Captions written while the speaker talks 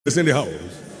It's in the house.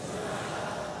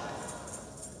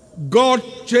 God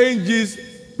changes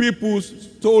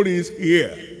people's stories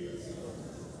here.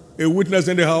 A witness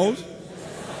in the house.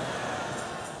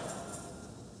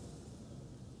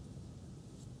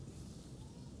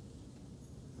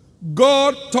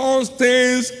 God turns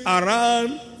things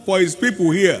around for his people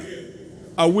here.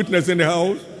 A witness in the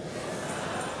house.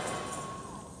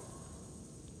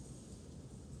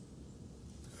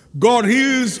 God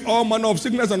heals all manner of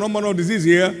sickness and all manner of disease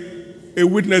here. A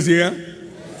witness here.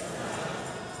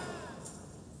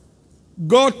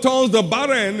 God turns the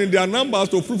barren in their numbers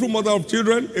to fruitful mother of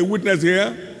children. A witness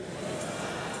here.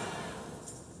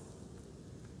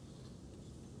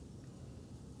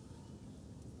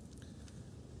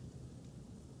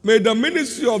 May the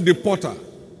ministry of the potter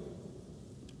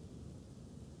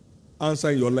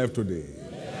answer in your life today.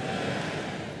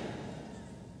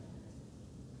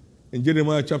 In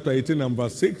Jeremiah chapter 18 and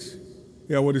verse 6,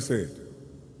 hear what he said.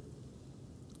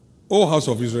 O house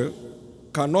of Israel,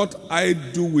 cannot I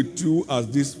do with you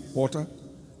as this potter,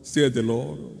 saith the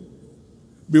Lord?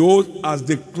 Behold, as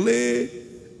the clay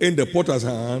in the potter's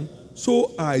hand,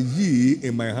 so are ye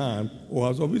in my hand, O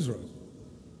house of Israel.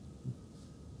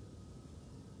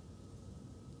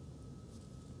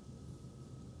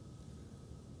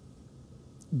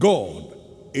 God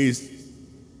is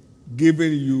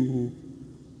giving you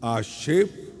a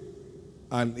shape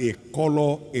and a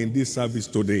color in this service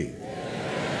today.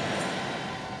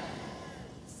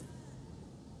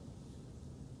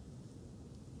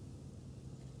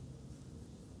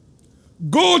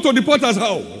 Go to the potter's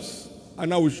house,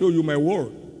 and I will show you my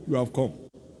word. You have come.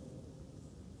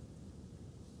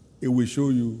 It will show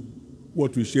you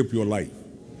what will shape your life.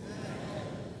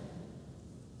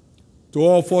 To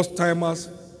all first-timers,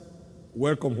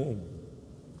 welcome home.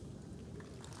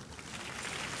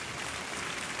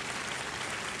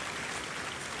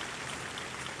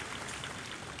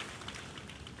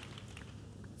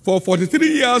 For 43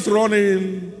 years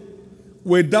running,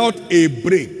 without a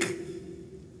break,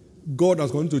 God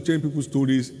has going to change people's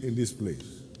stories in this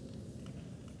place.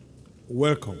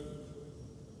 Welcome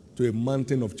to a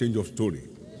mountain of change of story.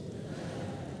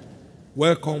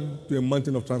 Welcome to a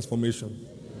mountain of transformation.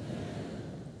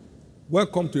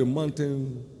 Welcome to a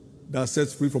mountain that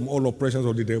sets free from all oppressions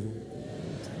of the devil.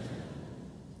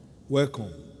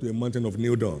 Welcome to a mountain of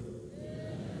new dawn.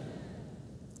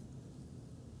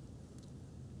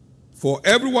 For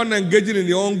everyone engaging in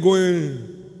the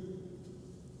ongoing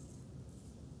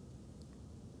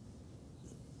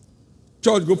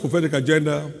church group prophetic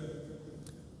agenda,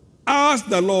 as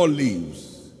the Lord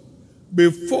lives,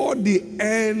 before the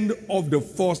end of the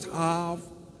first half,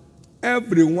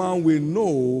 everyone will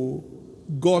know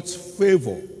God's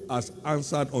favor has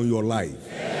answered on your life.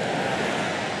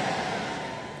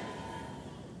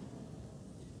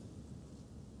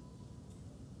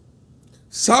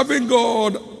 Serving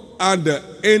God and the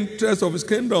interest of his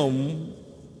kingdom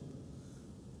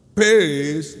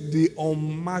pays the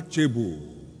unmatchable.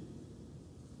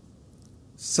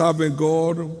 Serving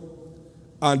God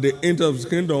and the interest of his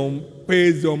kingdom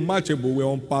pays the unmatchable. We're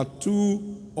on part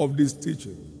 2 of this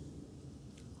teaching.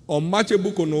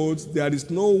 Unmatchable connotes there is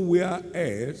nowhere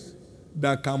else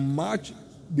that can match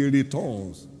the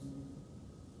returns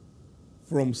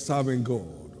from serving God.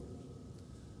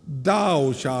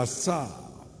 Thou shalt serve,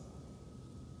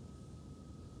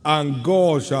 and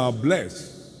God shall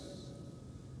bless,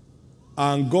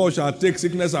 and God shall take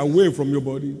sickness away from your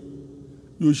body.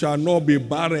 You shall not be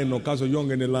barren or cast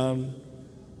young in the land.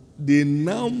 The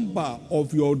number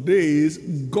of your days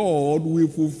God will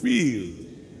fulfill.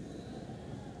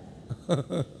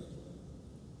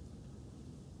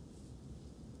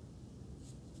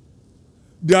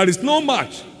 There is no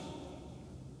match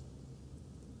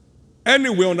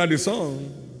anywhere under the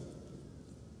sun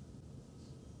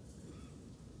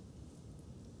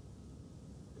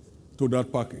to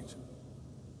that package.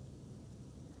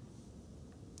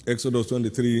 Exodus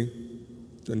 23,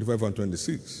 25 and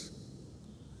 26.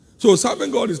 So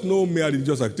serving God is no mere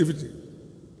religious activity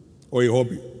or a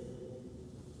hobby.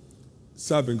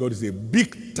 Serving God is a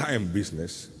big-time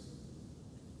business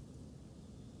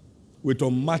with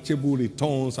unmatchable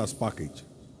returns as package.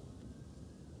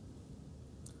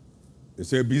 You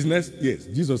say business? Yes.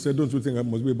 Jesus said, don't you think I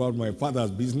must be about my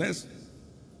Father's business?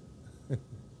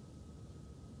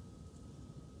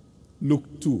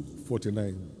 Luke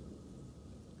 2:49.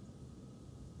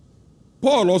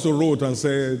 Paul also wrote and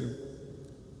said,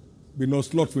 be not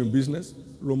slothful in business,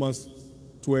 Romans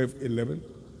 12:11,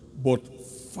 but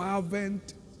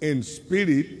fervent in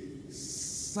spirit,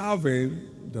 serving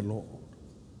the Lord.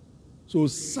 So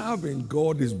serving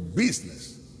God is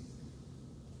business.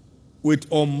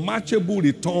 with unmatchable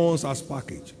returns as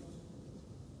package.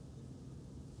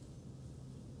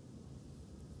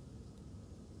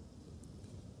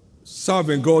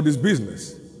 Serving God is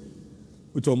business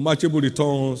with unmatchable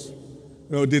returns.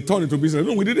 They turn it to business.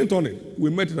 No, we didn't turn it. We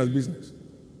met it as business.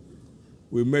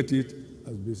 We met it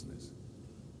as business.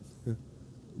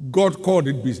 God called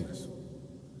it business.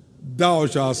 Thou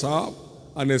shalt serve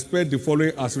and expect the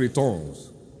following as returns.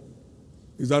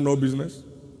 Is that no business?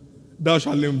 Thou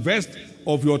shalt invest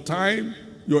of your time,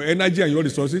 your energy, and your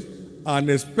resources, and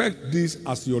expect this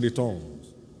as your returns.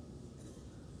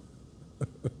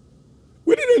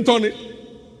 We didn't turn it.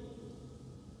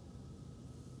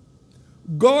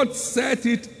 God set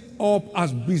it up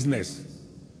as business.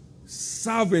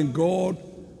 Serving God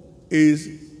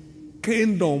is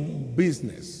kingdom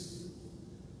business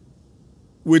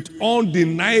with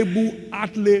undeniable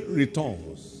earthly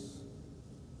returns.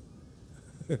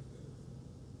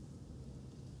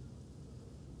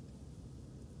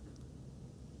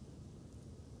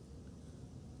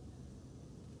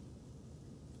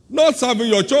 Not serving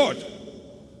your church,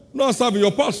 not serving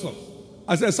your pastor.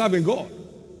 I said serving God.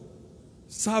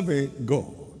 Serving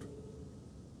God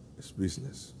is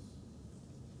business.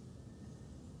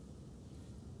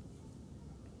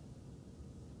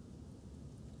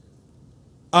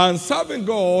 And serving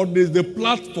God is the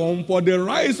platform for the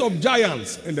rise of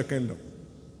giants in the kingdom.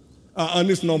 And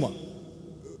it's normal.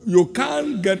 You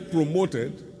can't get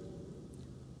promoted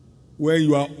when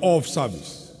you are off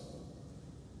service.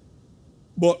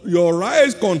 But your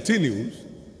rise continues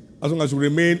as long as you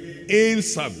remain in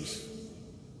service.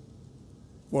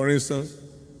 For instance,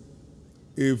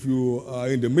 if you are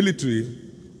in the military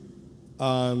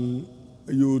and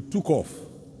you took off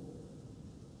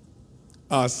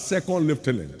as second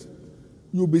lieutenant,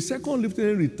 you'll be second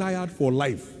lieutenant retired for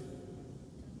life.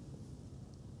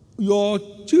 Your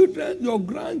children, your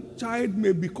grandchild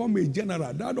may become a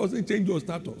general. That doesn't change your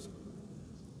status.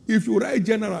 If you write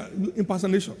general,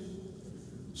 impersonation.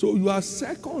 So you are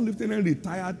second lieutenant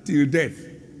retired till death.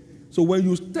 So when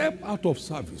you step out of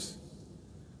service,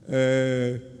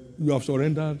 you have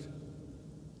surrendered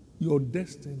your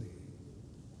destiny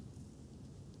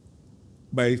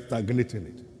by stagnating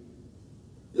it.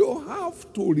 You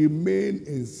have to remain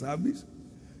in service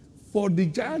for the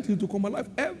giant to come alive.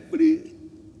 Every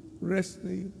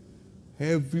wrestling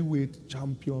heavyweight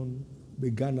champion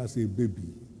began as a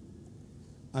baby.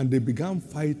 And they began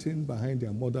fighting behind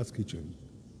their mother's kitchen.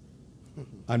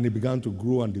 And they began to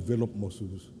grow and develop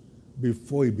muscles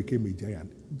before he became a giant.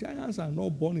 Giants are not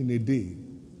born in a day.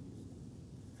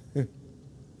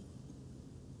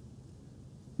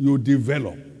 You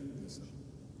develop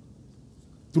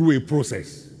through a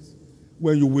process.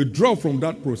 When you withdraw from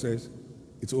that process,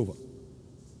 it's over.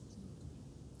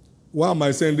 Why am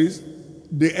I saying this?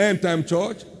 The end time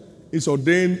church is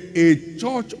ordained a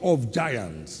church of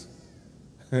giants.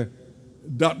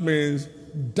 That means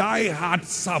die-hard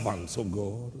servants of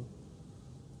God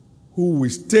who will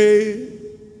stay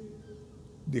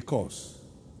the course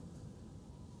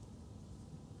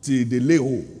till they lay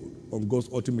hold on God's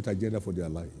ultimate agenda for their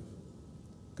life.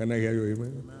 Can I hear you?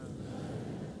 Amen? Amen.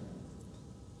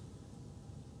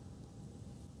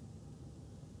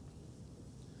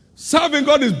 Serving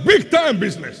God is big-time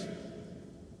business.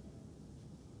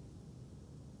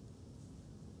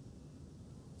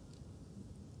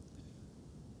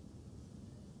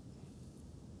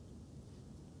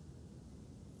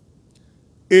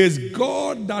 Is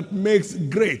God that makes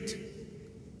great.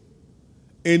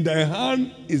 In thy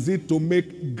hand is it to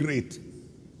make great.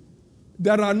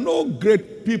 There are no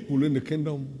great people in the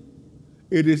kingdom.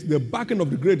 It is the backing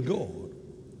of the great God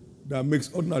that makes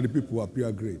ordinary people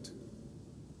appear great.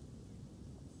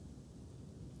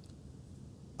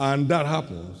 And that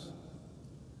happens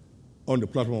on the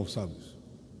platform of service.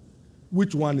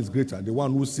 Which one is greater? The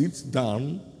one who sits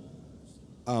down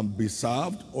and be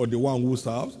served, or the one who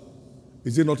serves?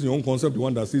 Is it not in your own concept, the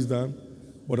one that sits down?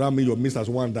 But that means you're missed as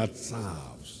one that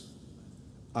serves.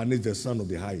 And is the Son of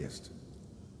the highest.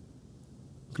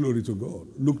 Glory to God.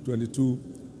 Luke 22,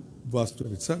 verse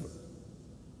 27.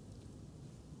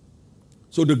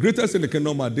 So the greatest in the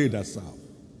kingdom are they that serve.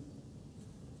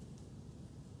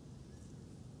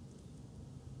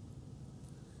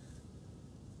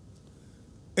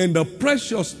 In the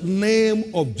precious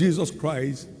name of Jesus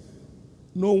Christ,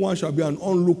 no one shall be an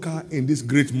onlooker in this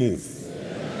great move.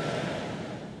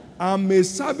 And may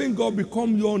serving God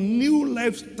become your new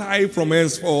lifestyle from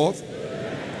henceforth.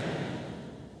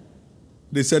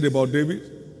 They said about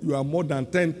David, you are more than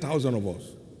 10,000 of us.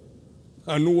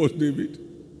 And who was David?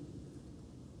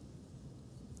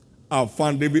 I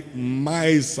found David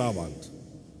my servant.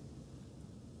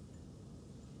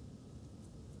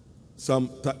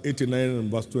 Psalm 89 and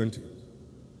verse 20.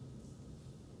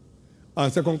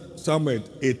 And 2 Samuel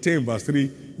 18 verse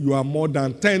 3, you are more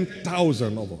than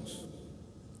 10,000 of us.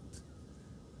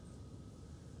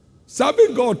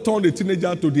 Serving God turned the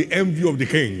teenager to the envy of the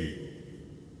king.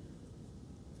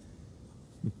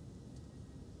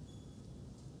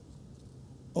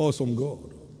 Awesome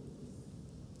God.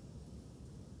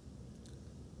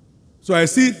 So I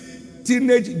see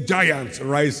teenage giants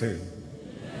rising.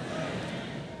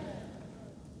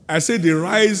 I see the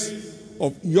rise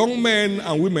of young men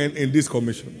and women in this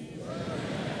commission.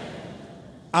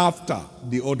 After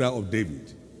the order of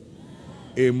David.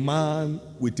 A man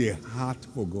with a heart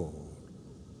for God.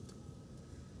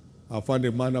 I found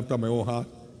a man after my own heart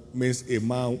means a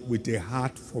man with a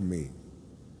heart for me.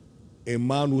 A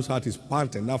man whose heart is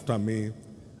panting after me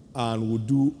and will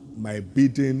do my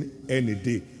bidding any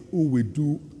day, who will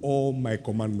do all my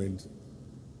commandments.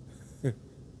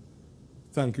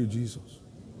 Thank you, Jesus.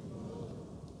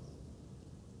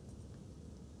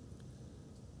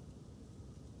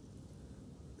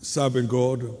 Serving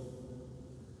God,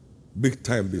 big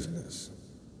time business.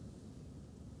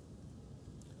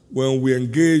 When we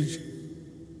engage,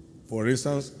 for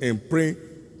instance, in praying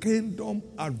kingdom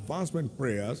advancement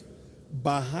prayers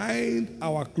behind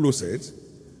our closets,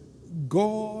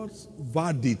 God's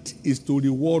verdict is to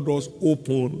reward us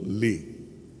openly.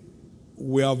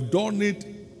 We have done it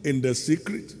in the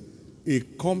secret.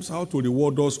 It comes out to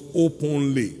reward us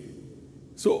openly.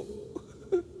 So,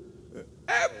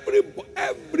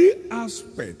 every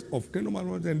aspect of kingdom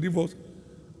advancement and divorce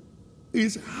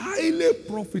is highly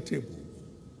profitable.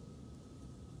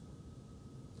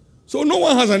 So no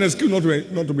one has an excuse not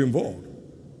to be involved.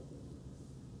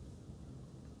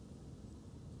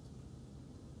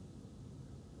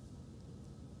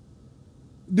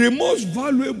 The most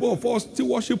valuable of all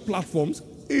stewardship platforms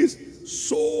is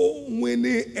so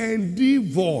many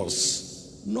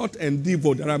endeavors, not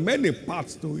endeavor. There are many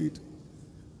parts to it.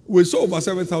 We saw over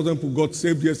 7,000 people got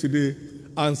saved yesterday,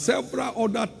 and several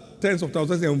other tens of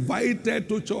thousands invited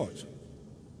to church.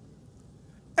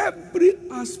 Every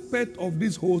aspect of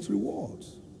this holds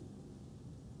rewards.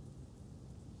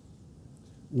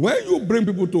 When you bring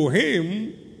people to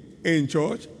Him in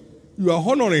church, you are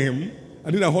honoring Him,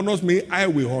 and He that honors me, I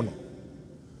will honor.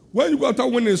 When you go after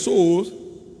winning souls,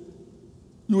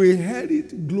 you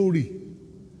inherit glory,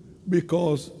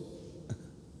 because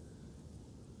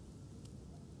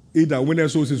he that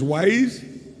winneth souls is wise,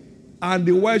 and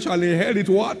the wise shall inherit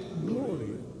what? Glory.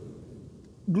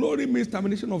 Glory means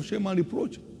termination of shame and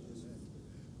reproach.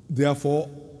 Therefore,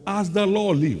 as the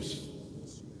Lord lives,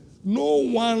 no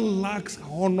one lacks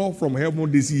honor from heaven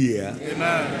this year.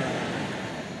 Amen.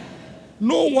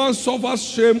 No one suffers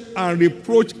shame and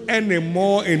reproach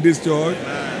anymore in this church.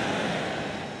 Amen.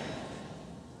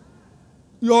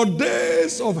 Your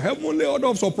days of heavenly order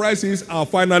of surprises are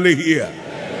finally here.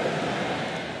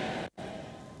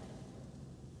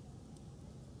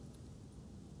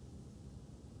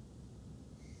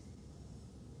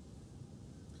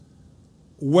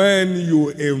 When you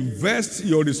invest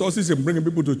your resources in bringing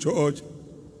people to church,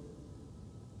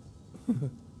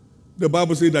 the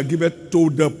Bible says that giveth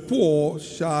to the poor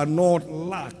shall not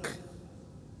lack.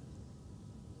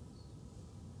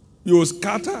 You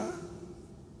scatter,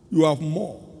 you have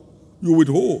more. You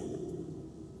withhold,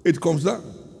 it comes down.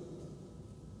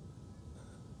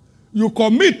 You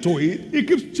commit to it, it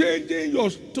keeps changing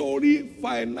your story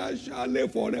financially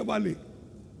foreverly.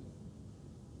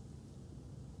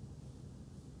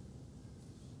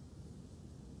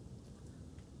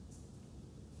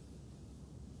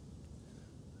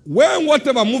 When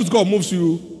whatever moves God moves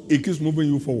you, it keeps moving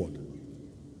you forward.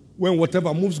 When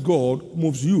whatever moves God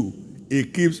moves you,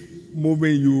 it keeps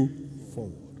moving you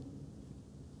forward.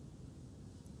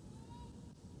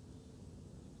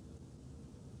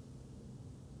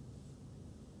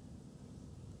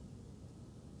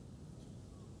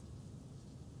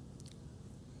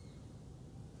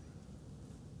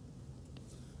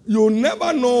 You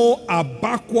never know a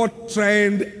backward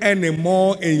trend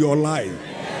anymore in your life.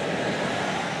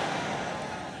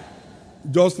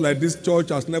 Just like this church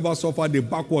has never suffered a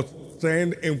backward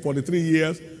trend in 43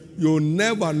 years, you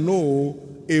never know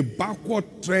a backward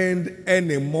trend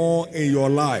anymore in your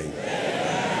life.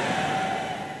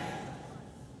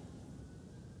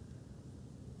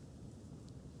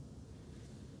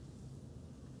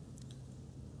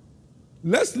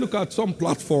 Let's look at some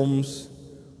platforms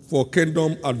for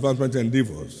kingdom advancement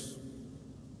endeavors.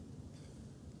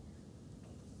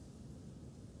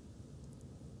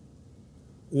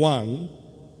 One,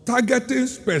 targeting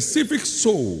specific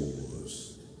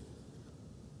souls.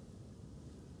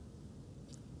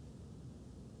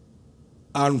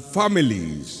 and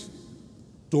families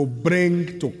to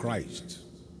bring to Christ.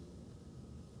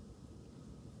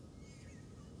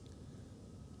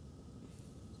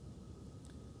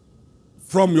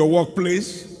 From your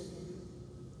workplace,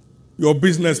 your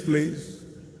business place,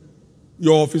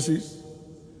 your offices,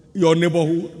 your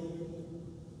neighborhood.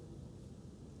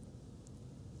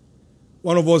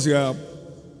 One of us here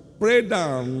prayed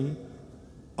down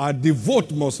a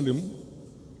devout Muslim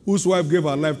whose wife gave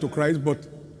her life to Christ, but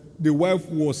the wife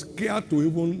was scared to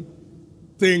even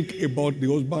think about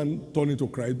the husband turning to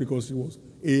Christ because he was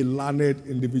a learned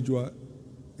individual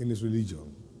in his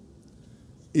religion.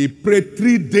 He prayed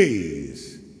 3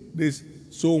 days. This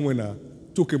soul winner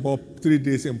took about 3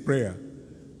 days in prayer.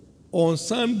 On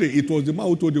Sunday, it was the man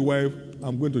who told the wife,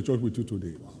 I'm going to church with you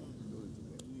today.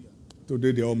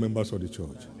 Today, they're all members of the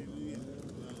church.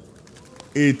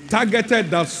 He targeted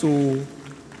that soul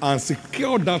and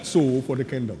secured that soul for the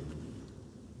kingdom.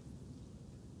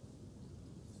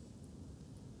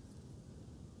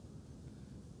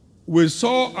 We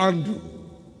saw Andrew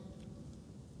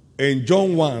in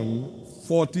John 1,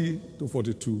 40 to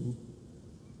 42.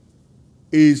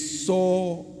 He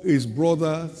saw his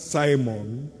brother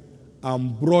Simon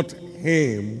and brought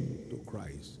him to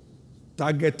Christ,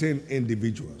 targeting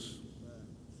individuals.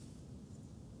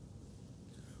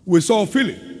 We saw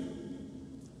Philip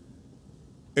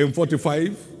in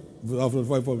 45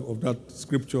 of that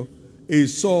scripture. He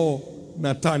saw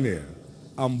Nathanael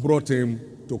and brought him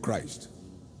to Christ.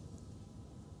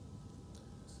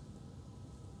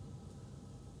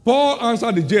 Paul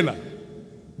answered the jailer,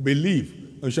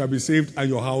 believe and shall be saved and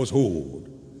your household.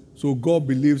 So God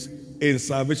believes in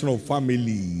salvation of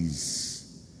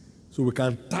families. So we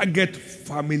can target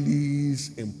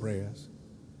families in prayers.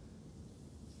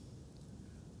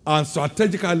 And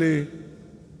strategically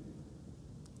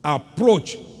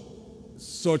approach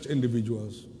such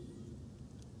individuals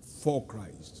for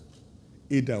Christ.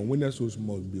 Either winners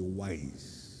must be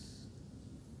wise.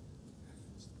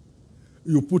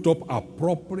 You put up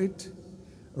appropriate,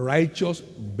 righteous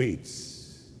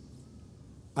baits.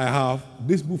 I have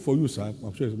this book for you, sir.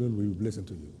 I'm sure it's going to be a blessing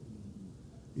to you.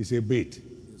 It's a bait.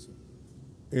 Yes,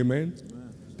 amen?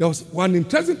 Amen. There was one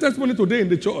interesting testimony today in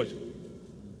the church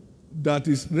that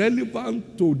is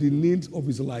relevant to the needs of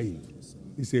his life.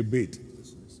 It's a bait.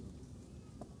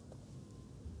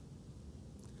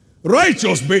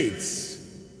 Righteous baits.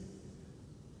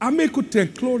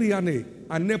 Amekute chloriane,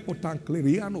 anepotan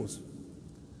clerianos.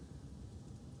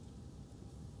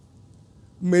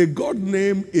 May God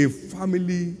name a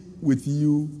family with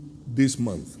you this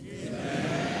month.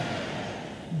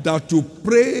 Amen. That you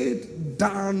prayed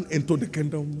down into the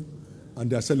kingdom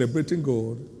and they are celebrating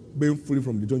God being free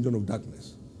from the dungeon of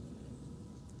darkness.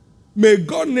 May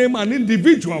God name an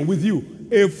individual with you,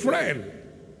 a friend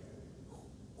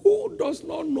who does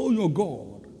not know your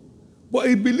God, but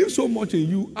he believes so much in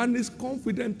you and is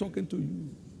confident talking to you.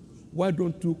 Why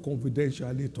don't you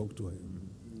confidentially talk to him?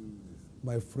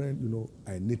 My friend,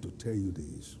 I need to tell you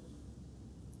this.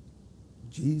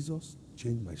 Jesus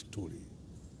changed my story.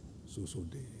 So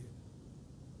day.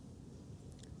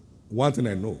 One thing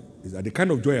I know is that the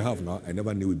kind of joy I have now, I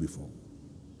never knew it before.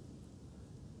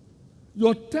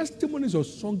 Your testimony is your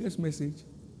strongest message.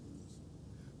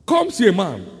 Come see a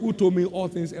man who told me all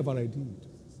things ever I did.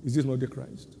 Is this not the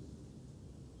Christ?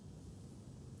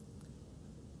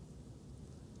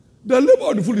 The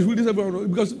labor of the foolish will disappear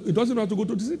because it doesn't have to go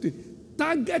to the city.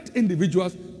 Target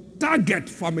individuals, target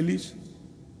families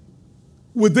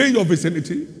within your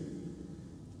vicinity,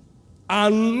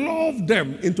 and love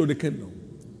them into the kingdom.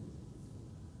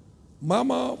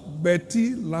 Mama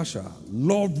Betty Lasher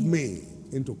loved me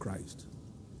into Christ.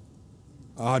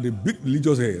 I had a big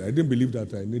religious head. I didn't believe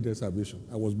that I needed salvation.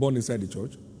 I was born inside the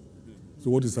church.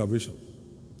 So what is salvation?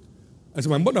 I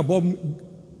said, my mother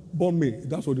born me.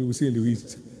 That's what we see in the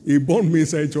East. He born me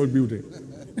inside church building.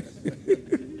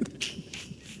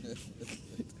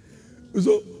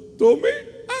 So, to me,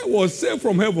 I was saved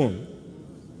from heaven.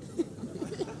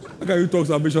 How can you talk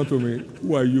salvation to me?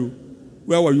 Who are you?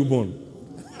 Where were you born?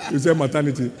 You said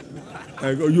maternity.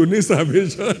 I go, you need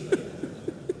salvation.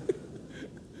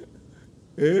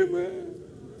 Amen.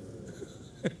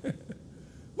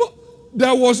 But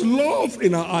there was love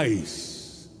in her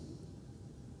eyes.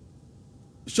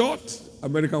 Short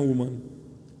American woman.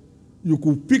 You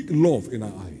could pick love in her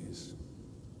eyes.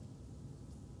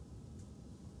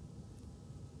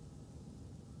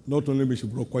 Not only me, she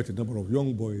brought quite a number of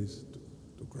young boys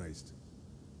to Christ.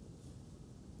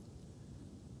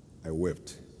 I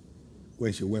wept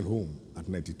when she went home at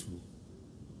 92.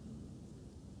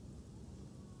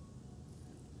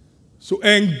 So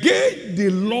engage the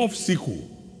love sequel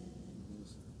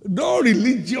No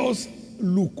religious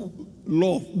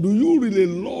love. Do you really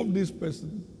love this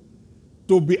person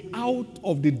to be out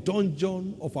of the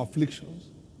dungeon of afflictions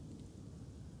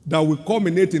that will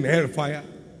culminate in hellfire,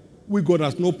 which God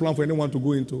has no plan for anyone to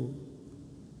go into?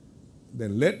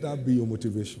 Then let that be your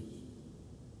motivation.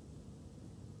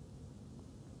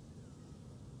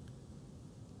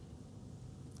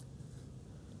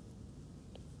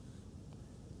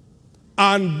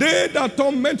 And they that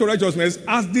turn men to righteousness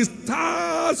as the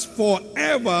stars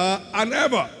forever and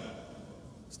ever.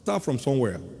 Start from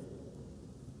somewhere.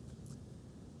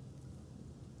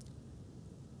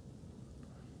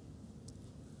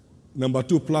 Number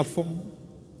 2 platform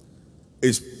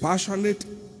is passionate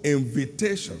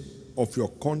invitation of your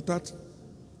contact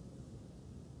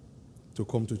to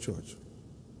come to church.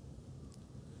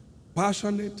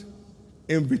 Passionate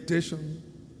invitation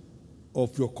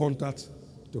of your contact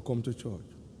to come to church.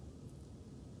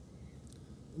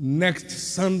 Next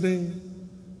Sunday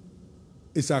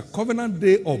is a covenant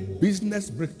day of business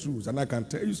breakthroughs. And I can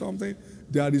tell you something,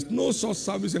 there is no such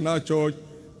service in our church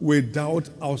without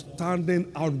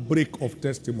outstanding outbreak of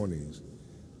testimonies.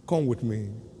 Come with me.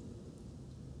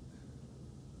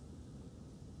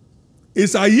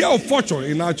 It's a year of fortune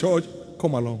in our church.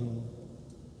 Come along.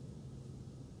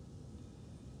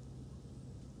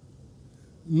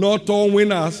 Not all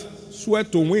winners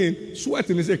sweat to win.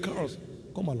 Sweating is a curse.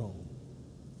 Come along.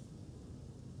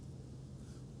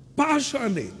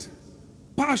 Passionate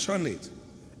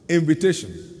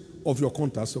invitation of your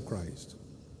contacts to Christ.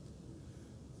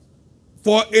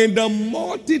 For in the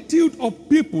multitude of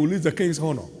people is the king's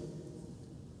honor.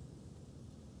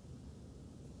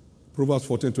 Proverbs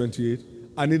 14:28.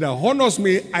 And he that honors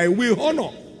me, I will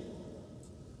honor.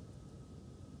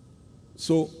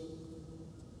 So,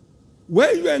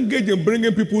 when you engage in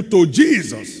bringing people to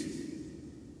Jesus,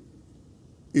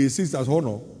 it sees as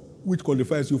honor, which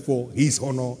qualifies you for his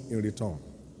honor in return.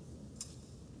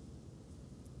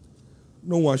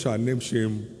 No one shall name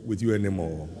shame with you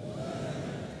anymore.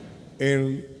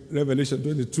 In Revelation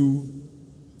 22,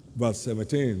 verse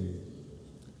 17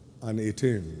 and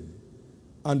 18,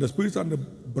 and the Spirit and the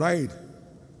bride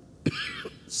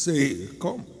say,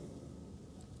 come.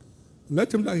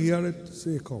 Let him that heareth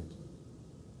say, come.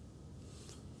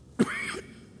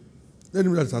 Let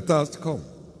him that is athirst come.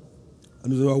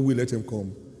 And whosoever will, let him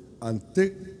come and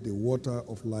take the water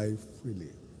of life freely.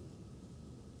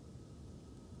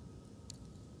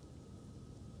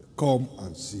 Come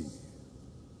and see.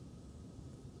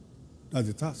 That's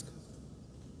the task.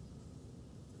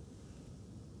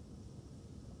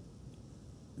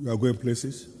 You are going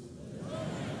places.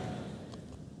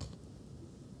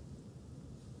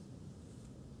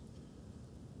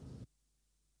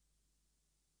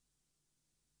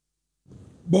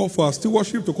 But for our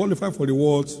stewardship to qualify for the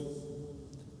rewards,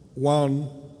 1,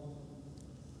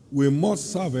 we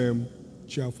must serve him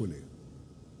cheerfully.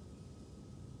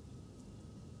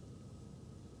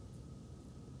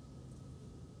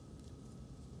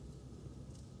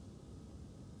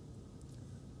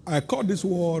 I caught this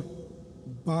word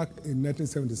back in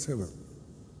 1977.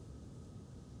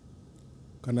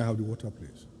 Can I have the water,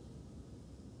 please?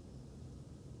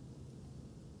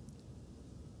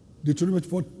 Deuteronomy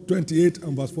 28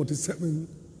 and verse 47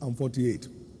 and 48.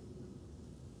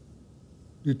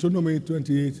 Deuteronomy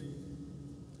 28.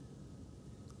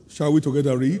 Shall we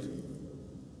together read?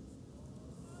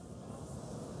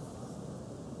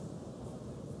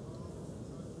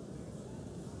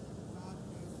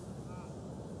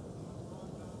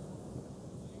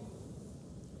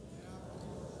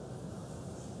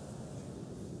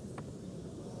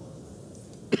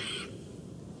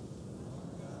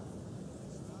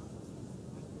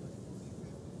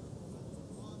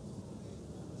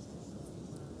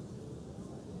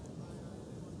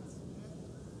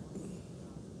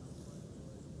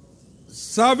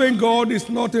 Serving God is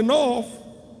not enough,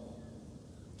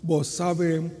 but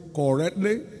serving him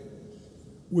correctly,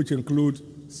 which includes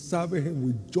serving him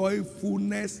with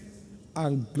joyfulness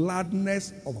and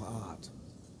gladness of heart.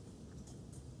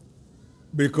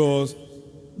 Because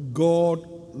God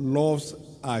loves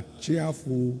a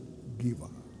cheerful giver.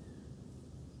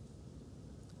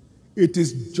 It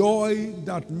is joy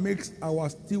that makes our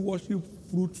stewardship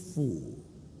fruitful.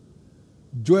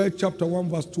 Joel chapter 1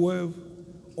 verse 12,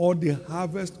 all the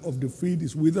harvest of the field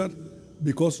is withered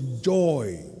because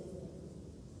joy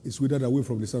is withered away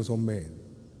from the sons of men.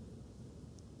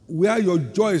 Where your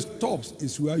joy stops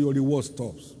is where your reward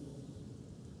stops.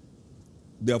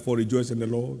 Therefore rejoice in the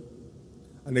Lord.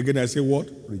 And again I say what?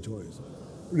 Rejoice.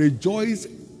 Rejoice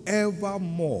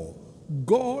evermore.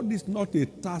 God is not a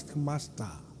taskmaster.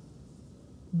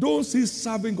 Don't see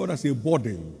serving God as a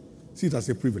burden. see it as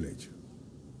a privilege.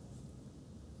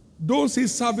 Don't see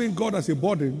serving God as a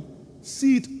burden.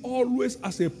 See it always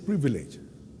as a privilege.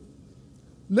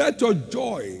 Let your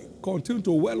joy continue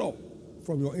to well up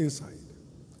from your inside.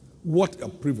 What a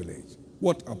privilege.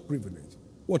 What a privilege.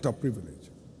 What a privilege.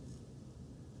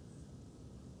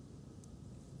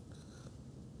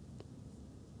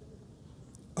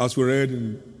 As we read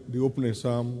in the opening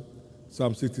Psalm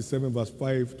 67, verse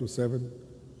 5 to 7,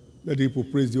 let the people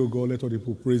praise thee, O God, let all the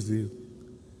people praise thee.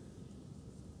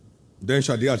 Then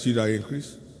shall they achieve their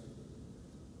increase.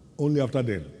 Only after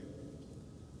then.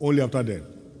 Only after then.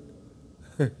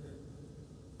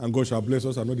 And God shall bless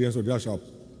us, and all the ends of the earth shall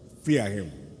fear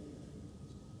him.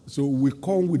 So we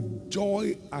come with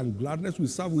joy and gladness. We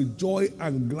serve with joy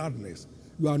and gladness.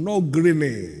 You are not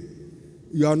grinning.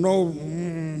 You are not,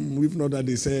 if not that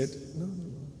they said. No.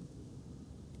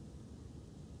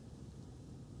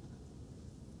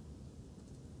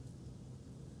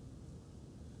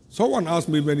 Someone asked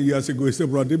me many years ago, he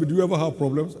said, Brother David, do you ever have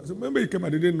problems? I said, remember you came, I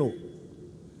didn't know.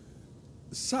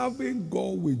 Serving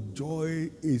God with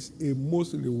joy is a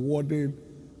most rewarding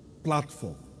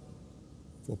platform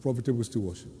for profitable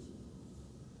stewardship.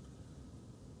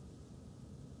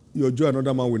 Your joy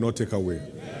another man will not take away.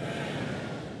 Amen.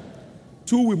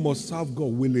 2, we must serve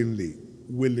God willingly.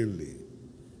 Willingly.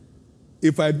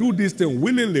 If I do this thing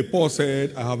willingly, Paul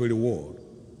said, I have a reward.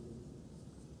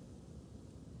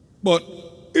 But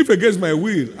if against my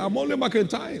will, I'm only marking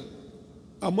time.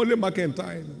 I'm only marking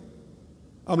time.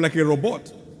 I'm like a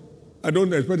robot. I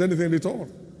don't expect anything in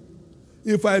return.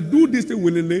 If I do this thing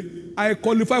willingly, I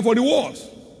qualify for rewards.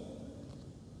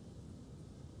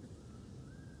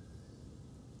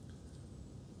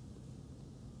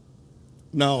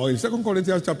 Now, in 2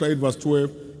 Corinthians chapter 8, verse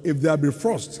 12, if there be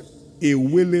frost, a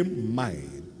willing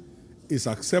mind is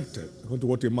accepted according to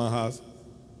what a man has,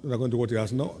 not according to what he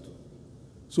has not.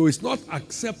 So it's not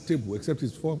acceptable except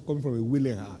it's coming from a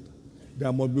willing heart.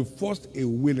 There must be first a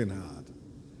willing heart.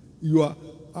 You are,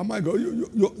 oh my God,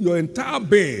 your entire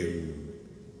being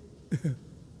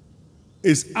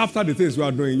is after the things you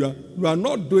are doing. You are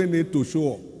not doing it to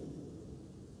show up.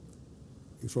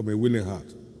 It's from a willing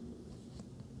heart.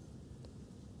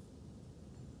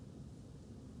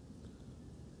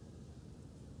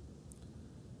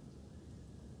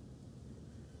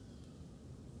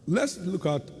 Let's look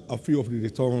at a few of the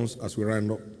returns as we round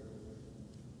up.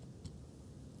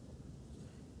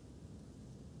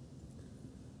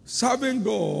 Serving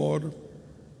God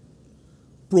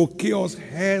procures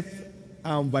health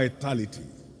and vitality.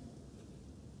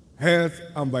 Health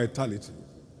and vitality.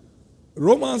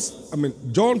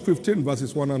 John 15,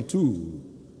 verses 1 and 2.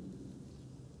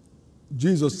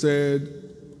 Jesus said,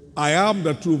 I am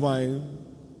the true vine,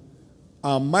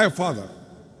 and my Father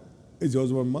is the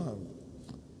husbandman.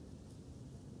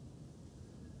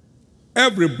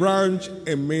 Every branch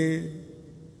in me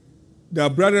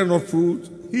that beareth not fruit,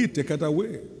 he taketh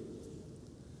away.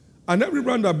 And every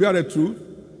branch that beareth fruit,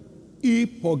 he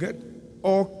purgeth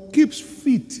or keeps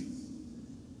fit,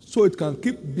 so it can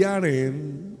keep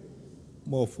bearing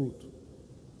more fruit.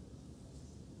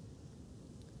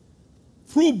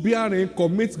 Fruit bearing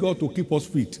commits God to keep us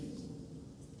fit.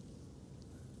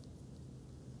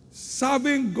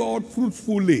 Serving God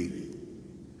fruitfully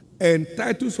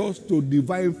entitles us to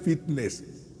divine fitness.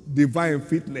 Divine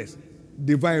fitness.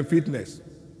 Divine fitness.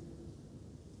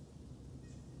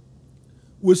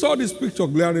 We saw this picture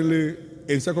glaringly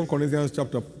in 2 Corinthians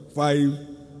chapter 5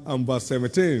 and verse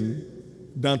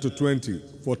 17 down to 20.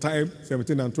 For time,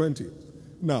 17 and 20.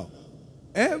 Now,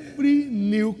 every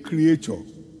new creature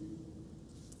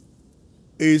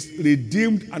is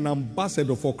redeemed an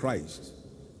ambassador for Christ.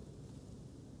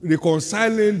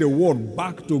 Reconciling the world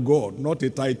back to God, not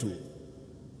a title.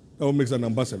 That what makes an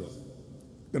ambassador.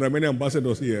 There are many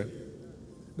ambassadors here.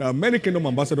 There are many kingdom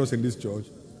ambassadors in this church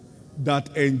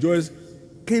that enjoys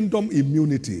kingdom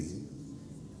immunity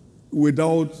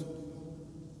without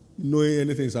knowing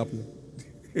anything is happening.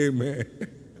 Amen.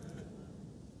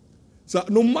 So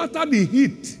no matter the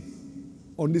heat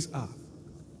on this earth,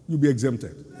 you'll be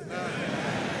exempted.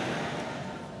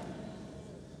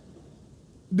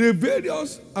 The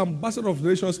various ambassadors of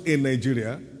nations in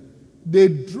Nigeria, they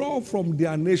draw from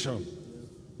their nation,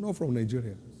 not from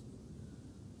Nigeria.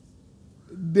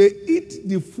 They eat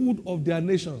the food of their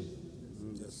nation,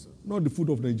 not the food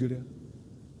of Nigeria.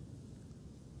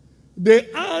 They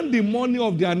earn the money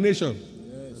of their nation,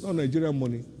 not Nigerian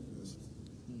money.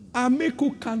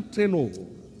 Ameku can't train all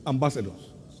ambassadors.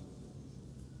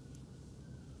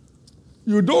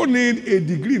 You don't need a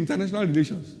degree in international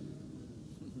relations.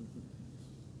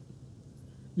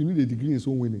 You need a degree in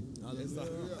soul winning.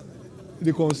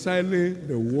 reconciling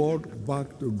the world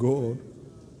back to God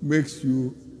makes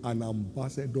you an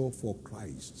ambassador for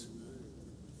Christ,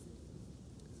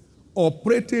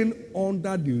 operating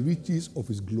under the riches of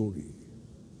his glory,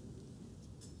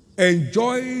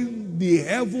 enjoying the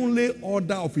heavenly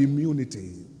order of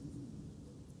immunity.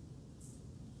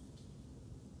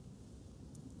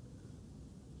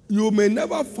 You may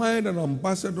never find an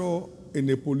ambassador in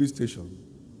a police station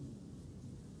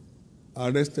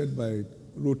arrested by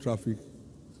road traffic.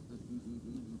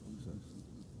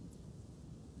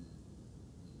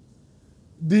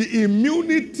 The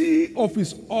immunity of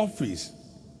his office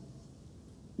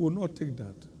will not take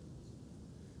that.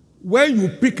 When you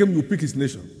pick him, you pick his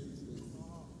nation.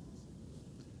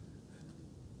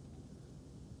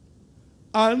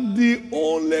 And the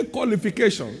only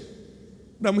qualification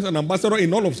that makes an ambassador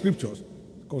in all of scriptures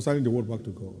concerning the world back to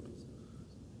God.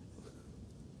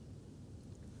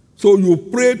 So you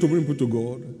pray to bring people to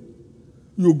God.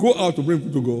 You go out to bring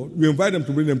people to God. You invite them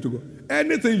to bring them to God.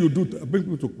 Anything you do to bring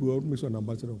people to God makes you an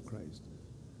ambassador of Christ.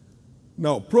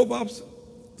 Now, Proverbs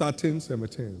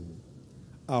 13:17.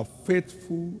 A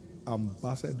faithful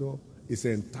ambassador is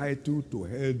entitled to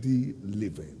healthy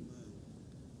living.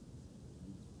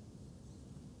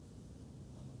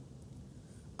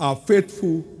 A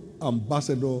faithful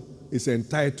ambassador is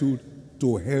entitled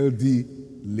to healthy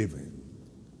living.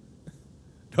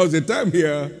 There was a time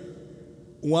here,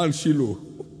 one Shiloh,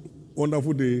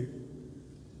 wonderful day.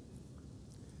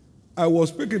 I was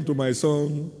speaking to my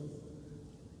son,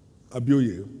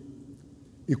 Abioye.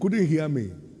 He couldn't hear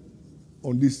me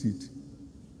on this seat.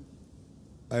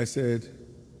 I said,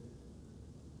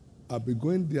 I'll be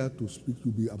going there to speak,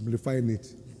 you'll be amplifying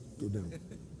it to them.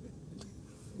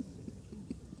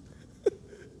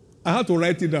 I had to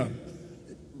write it down,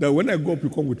 that when I go up, you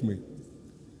come with me.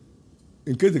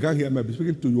 In case they can't hear me, I'll be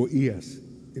speaking to your ears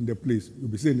in the place. You'll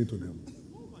be saying it to them.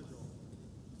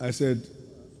 I said,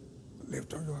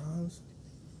 lift up your hands.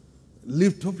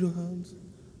 Lift up your hands.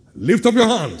 Lift up your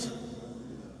hands.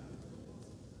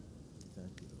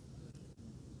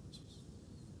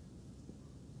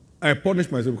 I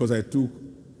punished myself because I took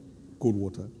cold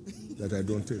water that I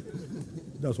don't take.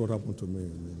 That's what happened to me.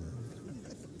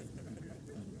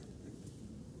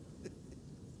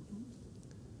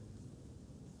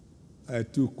 I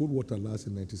took cold water last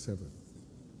in 97.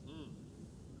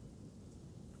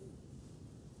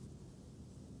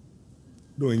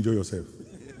 Don't enjoy yourself.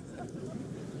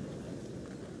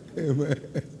 Amen.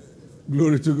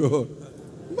 Glory to God.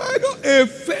 My God,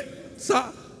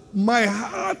 sir, my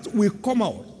heart will come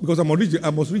out because I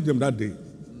must reach them that day.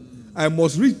 I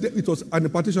must reach them. It was an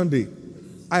impartation day.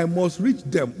 I must reach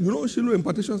them. You know Shiloh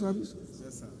impartation service?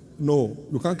 Yes, sir. No,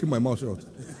 you can't keep my mouth shut.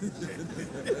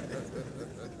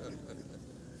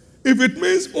 If it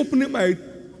means opening my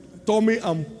tummy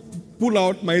and pull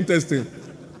out my intestine,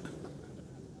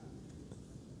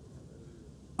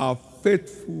 a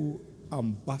faithful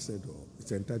ambassador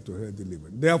is entitled to healthy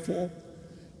living. Therefore,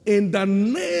 in the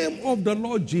name of the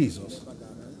Lord Jesus,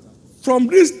 from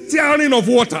this tearing of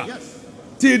water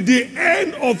till the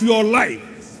end of your life,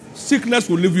 sickness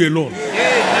will leave you alone.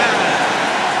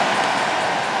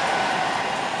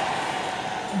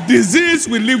 Disease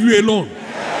will leave you alone.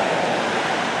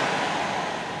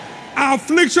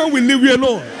 Affliction will leave you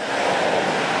alone.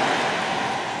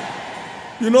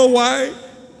 You know why?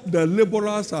 The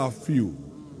laborers are few.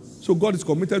 So God is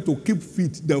committed to keep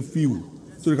fit the few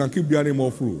so they can keep bearing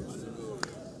more fruit.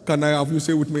 Can I have you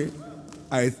say with me?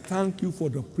 I thank you for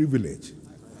the privilege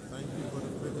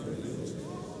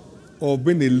of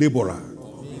being a laborer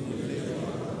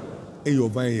in your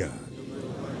vineyard.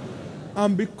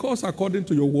 And because according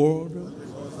to your word,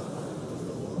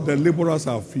 the laborers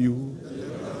are few,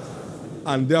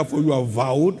 and therefore you have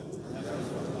vowed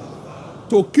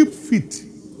to keep fit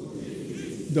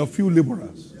the few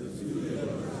laborers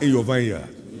in your vineyard.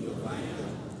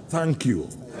 Thank you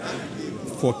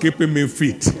for keeping me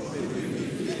fit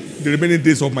the remaining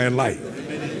days of my life.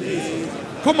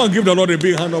 Come and give the Lord a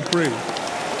big hand of praise.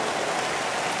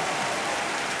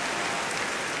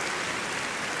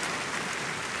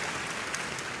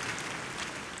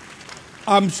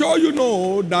 I'm sure you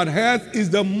know that health is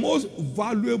the most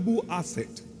valuable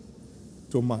asset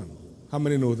to man. How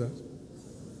many know that?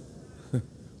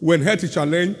 When health is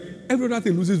challenged, every other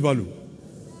thing loses value.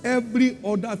 Every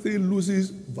other thing loses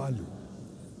value.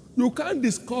 You can't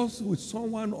discuss with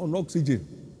someone on oxygen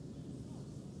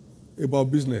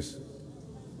about business.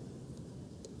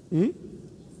 If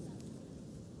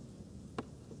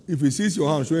he sees your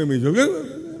hand, show him it.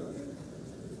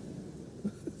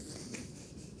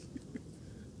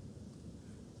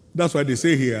 That's why they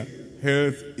say here,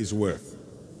 health is wealth.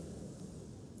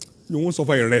 You won't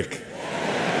suffer a wreck.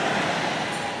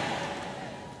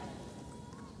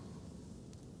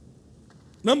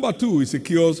 Number 2, it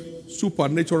secures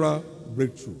supernatural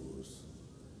breakthroughs.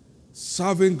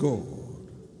 Serving God.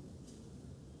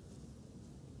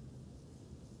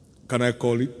 Can I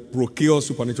call it? Procure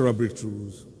supernatural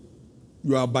breakthroughs.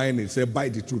 You are buying it. Say, buy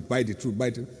the truth, buy the truth,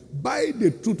 buy the truth. Buy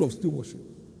the truth of stewardship.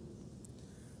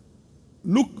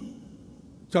 Luke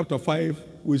chapter 5,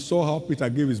 we saw how Peter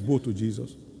gave his boat to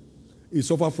Jesus. He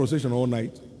suffered frustration all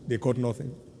night. They caught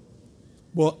nothing.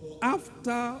 But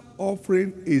after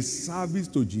offering a service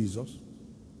to Jesus,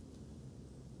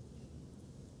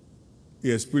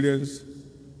 he experienced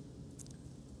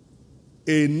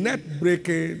a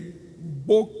net-breaking,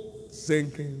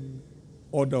 boat-sinking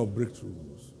order of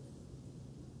breakthroughs.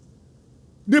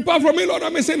 Depart from me, Lord,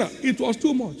 I'm a sinner. It was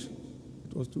too much.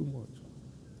 It was too much.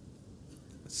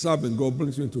 Serving God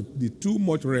brings you into the too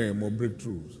much realm of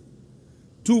breakthroughs.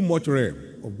 Too much realm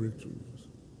of breakthroughs.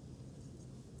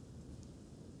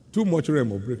 Too much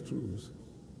realm of breakthroughs.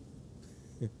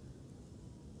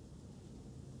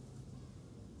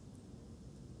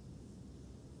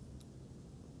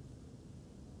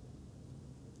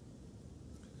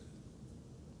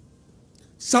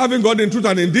 Serving God in truth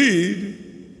and in deed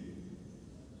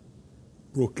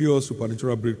procures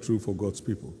supernatural breakthrough for God's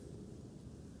people.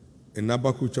 In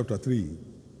Habakkuk chapter 3,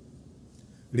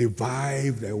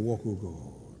 revive thy work, O God.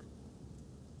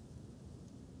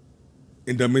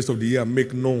 In the midst of the year,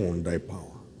 make known thy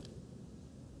power.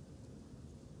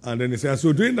 And then he says,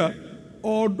 so doing that,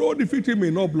 although the fig tree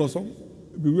may not blossom,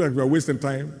 we are wasting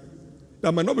time,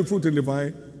 there might not be fruit in the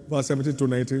vine, verse 17 to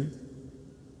 19.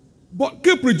 But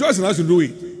keep rejoicing as you do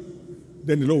it.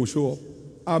 Then the Lord will show up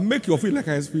and make your feet like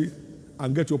His feet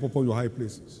and get you up upon your high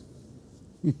places.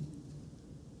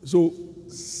 So,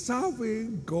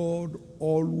 serving God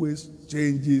always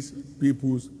changes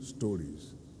people's stories.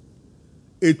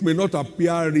 It may not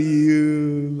appear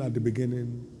real at the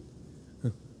beginning.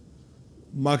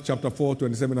 Mark chapter 4,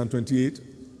 27 and 28,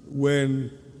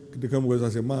 when they come with us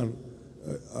as a man,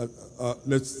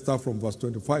 let's start from verse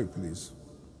 25, please.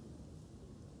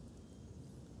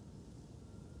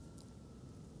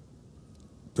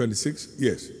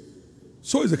 Yes.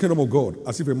 So is the kingdom of God,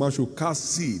 as if a man should cast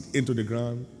seed into the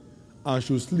ground, and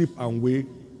should sleep and wake,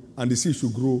 and the seed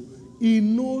should grow. He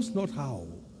knows not how.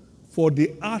 For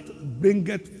the earth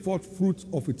bringeth forth fruits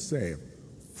of itself.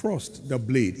 Frost the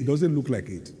blade. It doesn't look like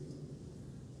it.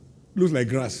 Looks like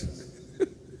grass.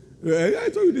 I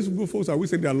told you this folks are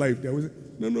wasting their life.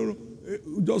 No.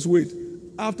 Just wait.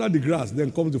 After the grass,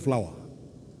 then comes the flower.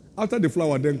 After the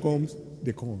flower, then comes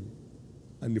the corn.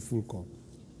 And the full corn.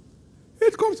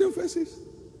 It comes in phases.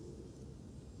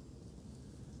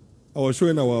 I was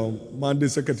showing our Monday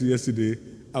secretary yesterday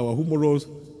our humorous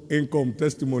income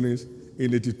testimonies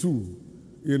in 82.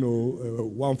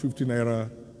 150 naira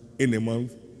in a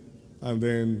month, and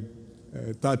then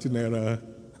 30 naira.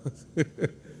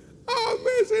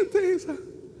 Amazing things.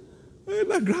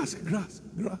 Like grass.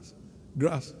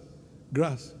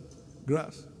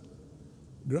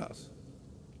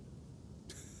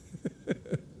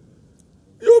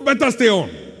 You better stay on.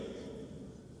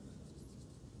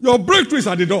 Your breakthrough is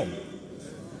at the door.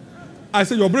 I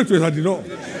said your breakthrough is at the door.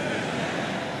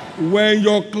 When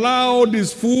your cloud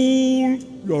is full,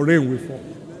 your rain will fall.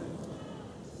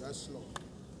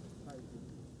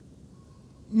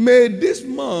 May this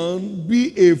month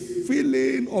be a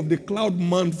feeling of the cloud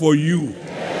month for you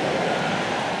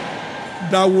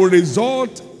that will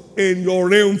result in your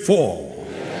rainfall.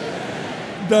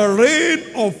 The rain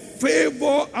of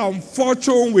favor and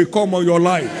fortune will come on your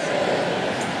life.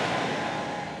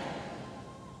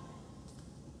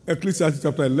 Ecclesiastes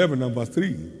chapter 11 and verse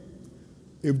 3.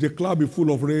 If the cloud be full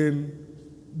of rain,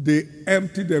 they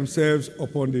empty themselves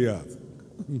upon the earth.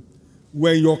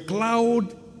 When your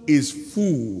cloud is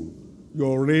full,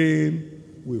 your rain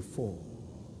will fall.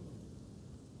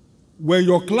 When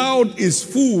your cloud is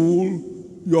full,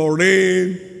 your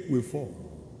rain will fall.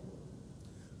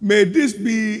 May this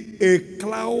be a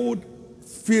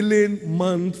cloud-filling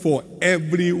month for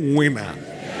every winner,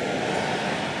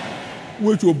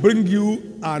 which will bring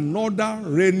you another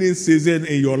rainy season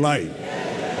in your life.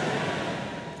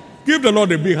 Give the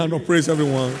Lord a big hand of praise,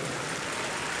 everyone.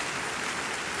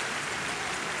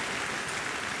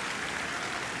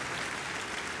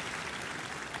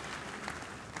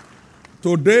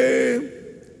 Today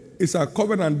is a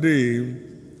covenant day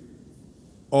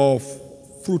of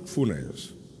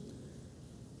fruitfulness.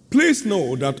 Please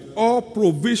know that all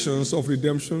provisions of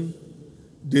redemption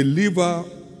deliver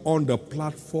on the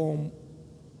platform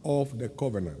of the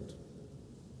covenant.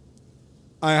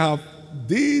 I have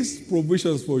these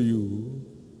provisions for you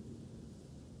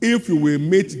if you will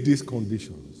meet these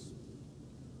conditions,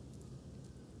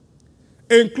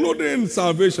 including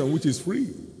salvation, which is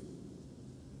free,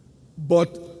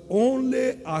 but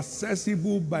only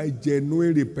accessible by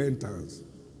genuine repentance.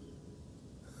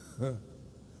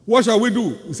 What shall we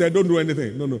do? He said, don't do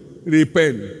anything. No.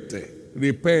 Repent,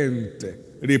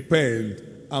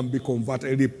 and be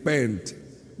converted. Repent.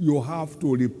 You have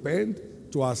to repent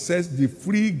to access the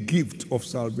free gift of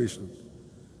salvation.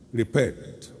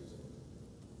 Repent.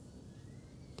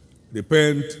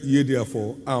 Repent ye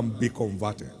therefore and be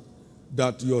converted,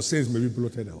 that your sins may be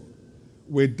blotted out.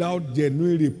 Without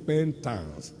genuine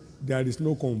repentance, there is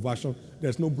no conversion.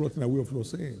 There's no blotting away of your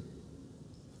sin.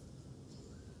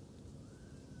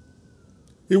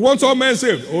 He wants all men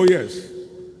saved. Oh, yes.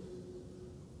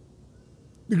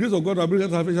 The grace of God and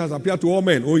ability salvation has appeared to all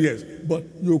men. Oh, yes. But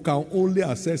you can only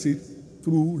access it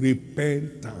through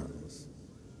repentance.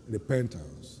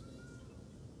 Repentance.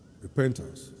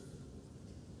 Repentance.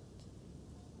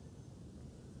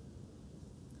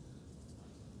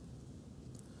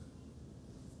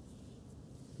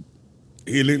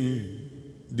 Healing,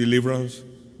 deliverance,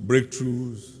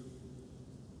 breakthroughs,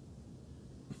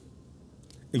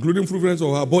 including fruitfulness of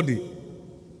our body,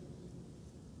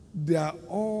 they are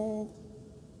all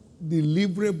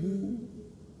deliverable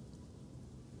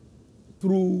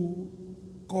through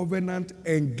covenant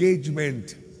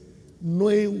engagement,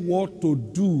 knowing what to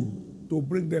do to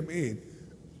bring them in.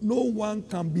 No one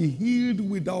can be healed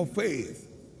without faith.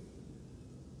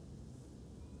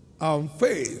 And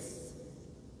faith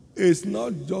is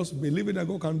not just believing that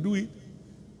God can do it,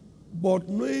 but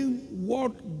knowing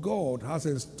what God has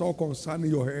in store concerning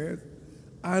your head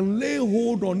and lay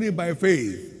hold on it by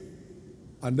faith.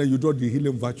 And then you draw the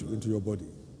healing virtue into your body.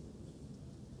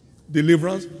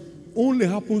 Deliverance only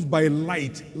happens by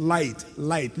light,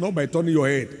 not by turning your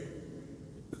head.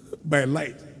 By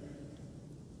light.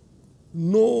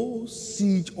 No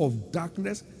siege of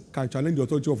darkness can challenge the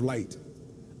authority of light.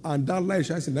 And that light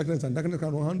shines in darkness, and darkness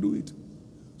cannot handle it.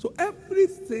 So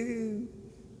everything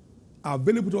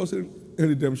available to us in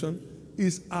redemption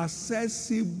is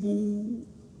accessible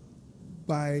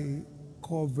by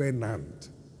covenant.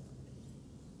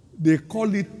 They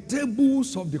call it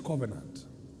tables of the covenant.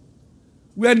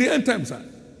 We are in the end times, sir.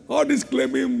 All this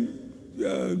claiming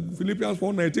Philippians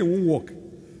 4:19 won't work.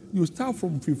 You start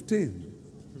from 15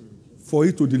 for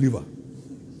it to deliver.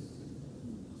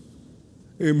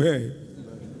 Amen.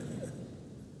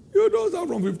 You don't start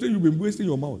from 15, you've been wasting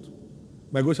your mouth.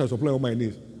 My God shall supply all my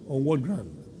needs. On what ground?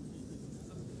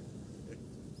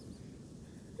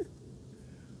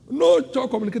 No church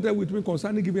communicated with me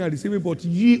concerning giving and receiving, but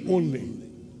ye only.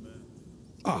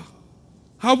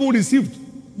 Haven't received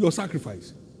your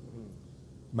sacrifice.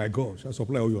 My God shall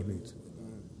supply all your needs.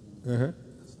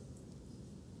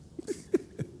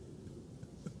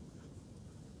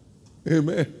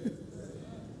 Amen.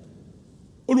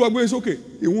 Oluwagbe is okay.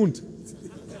 He won't.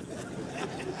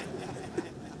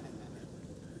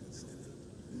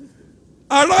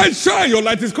 Arise, shine, your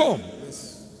light is come.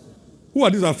 Who are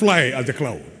these that fly as a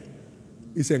cloud?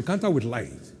 It's an encounter with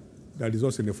light that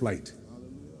results in a flight.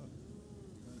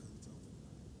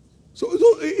 So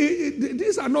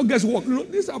these are not guesswork.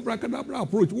 This abracadabra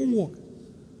approach won't work.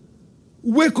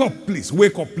 Wake up, please.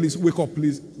 Wake up, please. Wake up,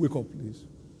 please. Wake up, please.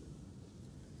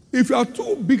 If you are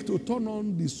too big to turn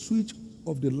on the switch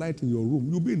of the light in your room,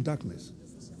 you'll be in darkness.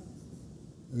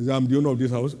 I'm the owner of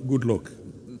this house. Good luck.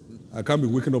 I can't be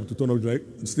waking up to turn on the light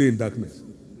and stay in darkness.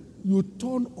 You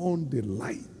turn on the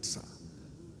light, sir.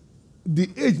 The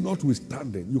age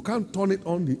notwithstanding, you can't turn it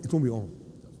on, it won't be on.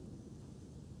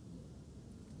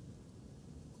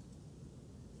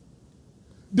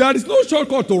 There is no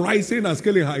shortcut to rising and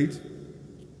scaling height.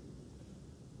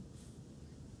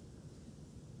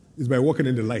 It's by walking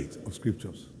in the light of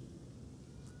scriptures.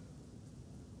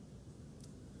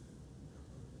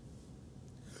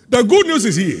 The good news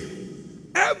is here.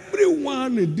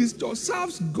 Everyone in this church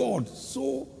serves God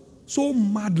so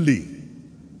madly.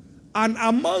 And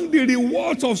among the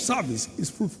rewards of service is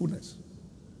fruitfulness.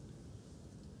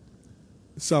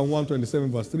 Psalm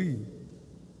 127 verse 3.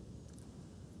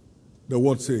 The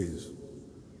word says,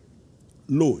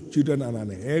 lo, children are an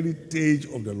heritage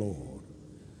of the Lord,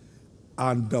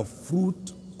 and the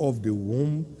fruit of the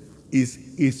womb is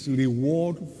its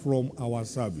reward from our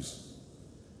service.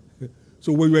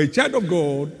 So when you're a child of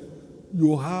God,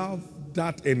 you have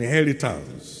that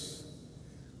inheritance.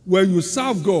 When you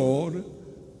serve God,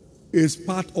 it's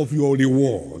part of your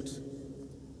reward.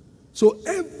 So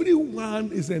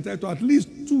everyone is entitled to at least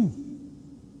two.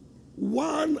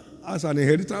 One as an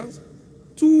inheritance,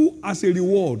 two as a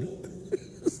reward.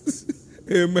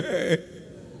 Amen.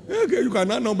 Okay, you can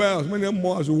now number as many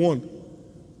more as you want.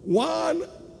 1,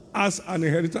 as an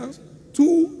inheritance.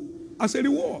 2, as a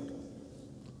reward.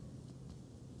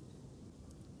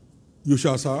 You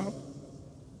shall serve.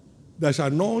 There shall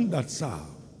none that serve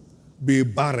be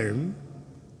barren,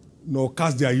 nor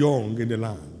cast their young in the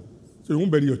land. So you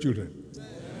won't bury your children.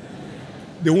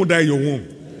 They won't die in your womb.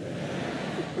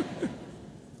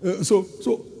 So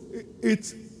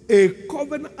it's a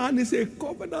covenant, and it's a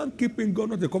covenant keeping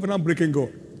God, not a covenant breaking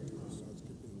God.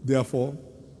 Therefore,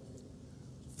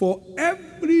 for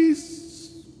every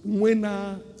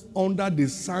winner under the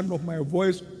sound of my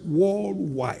voice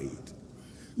worldwide,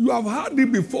 you have heard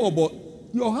it before, but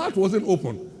your heart wasn't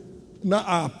open. Now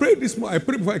I prayed this morning. I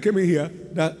prayed before I came in here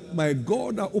that my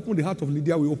God that opened the heart of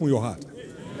Lydia will open your heart.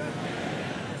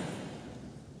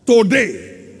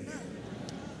 Today,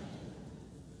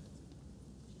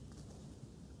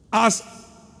 as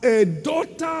a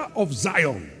daughter of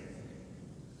Zion,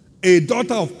 a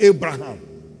daughter of Abraham,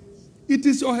 it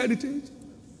is your heritage.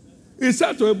 He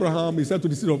said to Abraham, he said to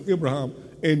the seed of Abraham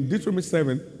in Deuteronomy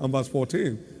 7 and verse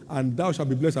 14, and thou shalt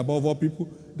be blessed above all people.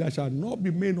 There shall not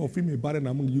be male or female barren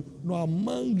among you, nor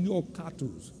among your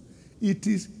cattle. It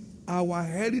is our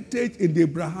heritage in the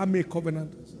Abrahamic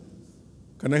covenant.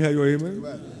 Can I hear your amen?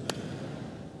 Amen.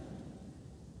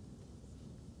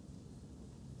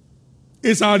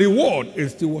 It's our reward in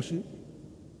stewardship.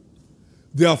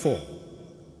 Therefore,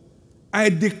 I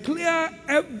declare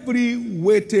every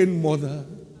waiting mother,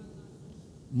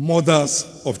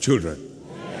 mothers of children.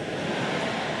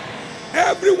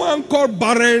 Everyone called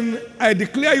barren, I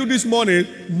declare you this morning,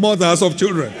 mothers of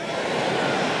children.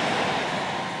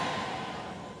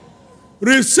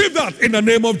 Receive that in the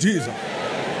name of Jesus.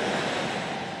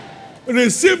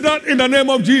 Receive that in the name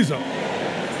of Jesus.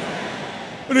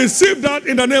 Receive that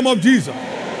in the name of Jesus.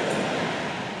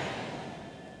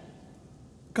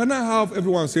 Can I have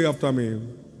everyone say after me,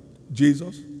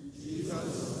 Jesus,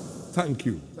 thank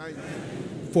you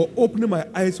for opening my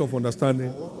eyes of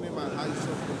understanding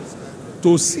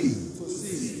to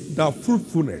see that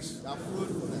fruitfulness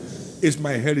is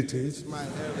my heritage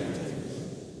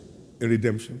in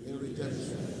redemption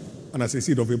and as a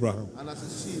seed of Abraham.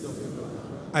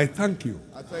 I thank you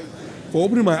for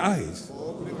opening my eyes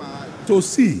to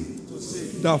see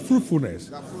that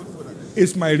fruitfulness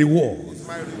is my reward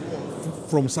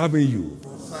from serving you.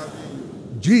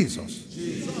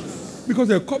 Jesus. Because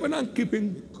a covenant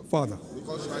keeping Father,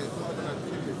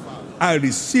 I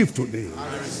receive today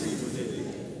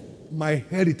my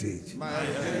heritage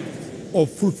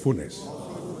of fruitfulness.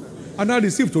 And I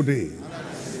receive today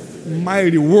my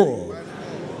reward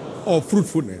of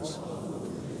fruitfulness.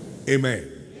 Amen.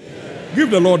 Give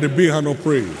the Lord a big hand of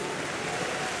praise.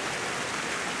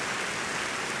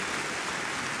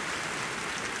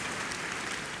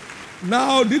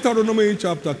 Now, Deuteronomy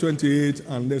chapter 28,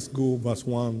 and let's go verse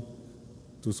 1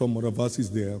 to some other verses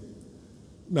there.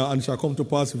 Now, and it shall come to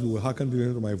pass, if you will hearken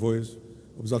to my voice,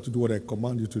 observe to do what I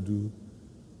command you to do,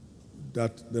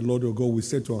 that the Lord your God will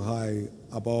set you on high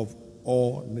above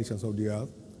all nations of the earth,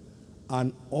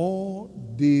 and all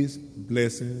these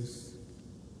blessings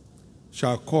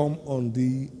shall come on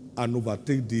thee and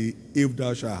overtake thee if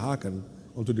thou shalt hearken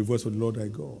unto the voice of the Lord thy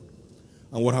God.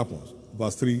 And what happens?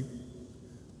 Verse 3,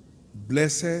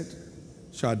 blessed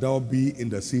shalt thou be in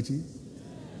the city,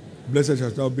 blessed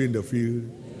shalt thou be in the field,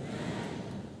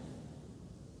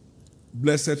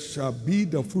 blessed shall be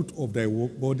the fruit of thy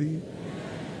body,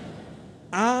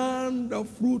 and the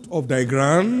fruit of thy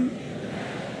ground,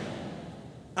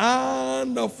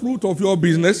 and the fruit of your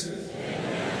business,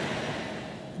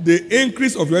 the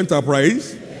increase of your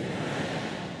enterprise,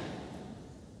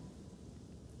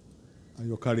 and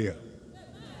your career.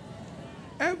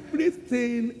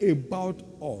 Everything about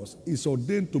us is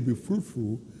ordained to be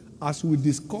fruitful as we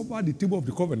discover the table of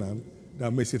the covenant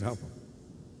that makes it happen.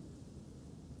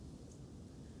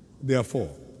 Therefore,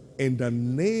 in the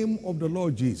name of the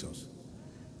Lord Jesus,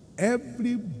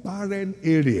 every barren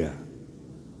area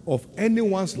of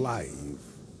anyone's life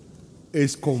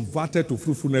is converted to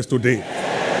fruitfulness today.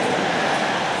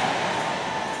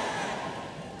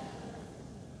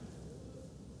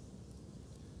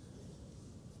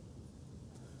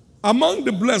 Among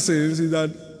the blessings is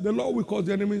that the Lord will cause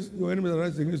your enemies that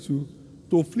rise against you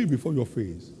to flee before your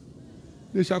face.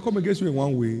 They shall come against you in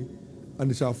one way, and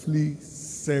they shall flee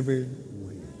 7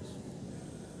 ways.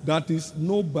 That is,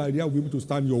 no barrier will be able to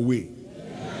stand your way.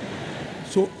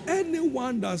 So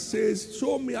anyone that says,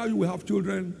 show me how you will have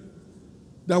children,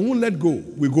 that won't let go,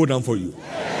 will go down for you.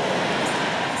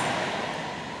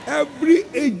 Every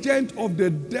agent of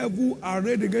the devil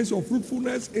arrayed against your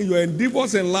fruitfulness in your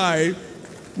endeavors in life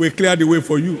will clear the way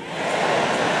for you.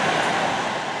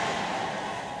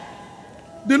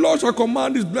 The Lord shall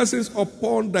command his blessings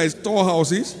upon thy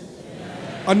storehouses,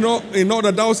 and in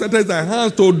order thou settest thy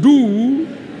hands to do,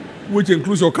 which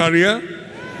includes your career,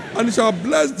 and he shall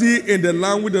bless thee in the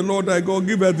land which the Lord thy God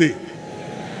giveth thee.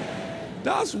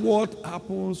 That's what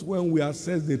happens when we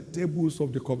assess the tables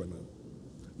of the covenant.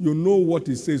 You know what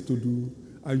he says to do,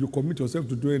 and you commit yourself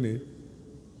to doing it.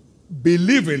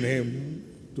 Believe in him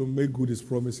to make good his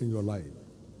promise in your life.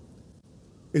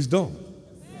 It's done.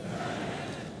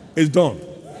 It's done.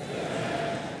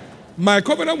 My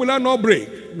covenant will not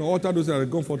break, nor alter those that are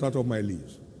gone forth out of my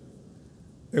lips.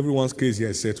 Everyone's case here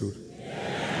is settled.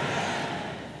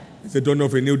 It's the dawn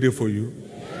of a new day for you.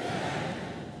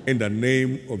 In the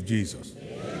name of Jesus.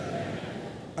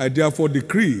 I therefore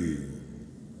decree,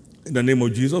 in the name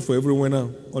of Jesus, for everyone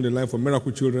on the line for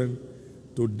Miracle Children,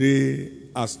 today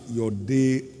as your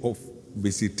day of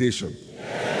visitation.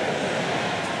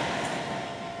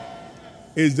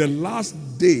 It's the last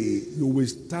day you will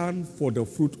stand for the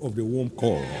fruit of the womb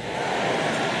call.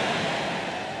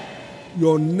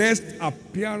 Your next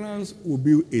appearance will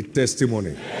be a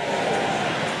testimony.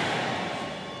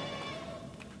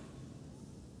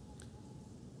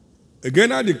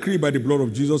 Again, I decree by the blood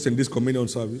of Jesus in this communion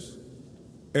service,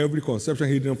 every conception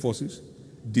hidden forces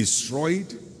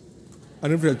destroyed,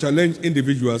 and every challenged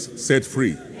individuals set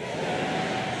free.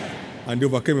 And they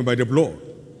overcame it by the blood.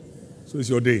 So it's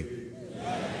your day.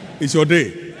 It's your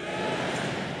day.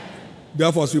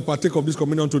 Therefore, as we partake of this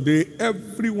communion today,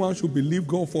 everyone should believe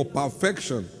God for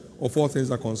perfection of all things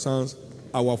that concerns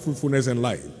our fruitfulness and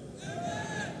life.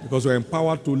 Because we're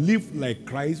empowered to live like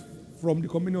Christ from the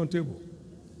communion table.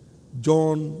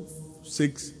 John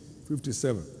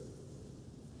 6:57.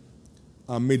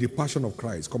 And may the passion of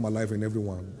Christ come alive in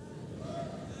everyone.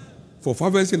 For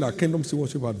fervency in our kingdom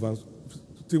stewardship advancement,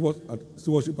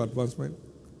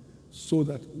 so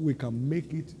that we can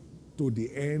make it to the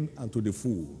end and to the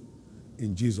full.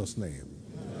 In Jesus' name.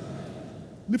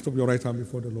 Lift up your right hand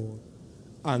before the Lord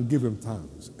and give him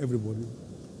thanks. Everybody.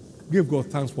 Give God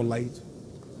thanks for light.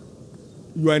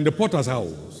 You are in the potter's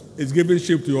house. It's giving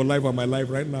shape to your life and my life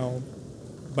right now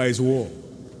by his word.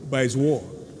 By his word.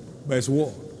 By his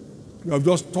word. You have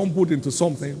just stumbled into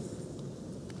something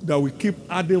that will keep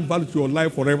adding value to your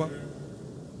life forever.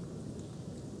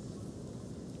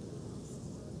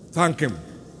 Thank him.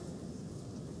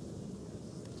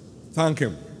 Thank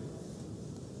him.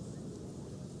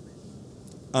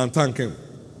 And thank him.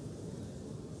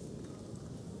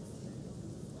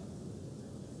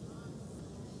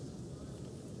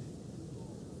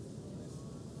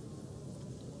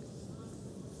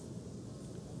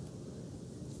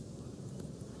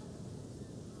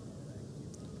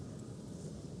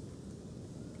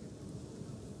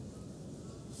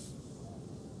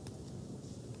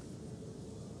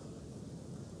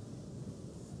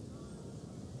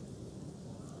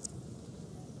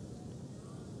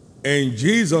 In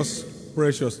Jesus'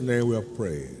 precious name we have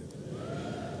prayed.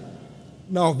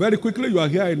 Now, very quickly, you are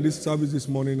here in this service this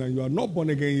morning and you are not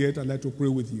born again yet. I'd like to pray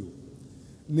with you.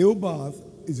 New birth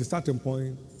is a starting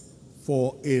point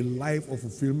for a life of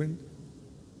fulfillment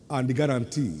and the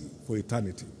guarantee for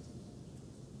eternity.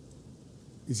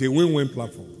 It's a win-win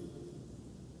platform.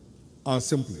 And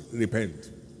simply repent.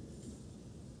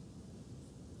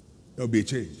 There will be a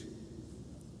change.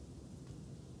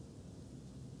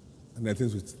 And then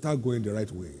things will start going the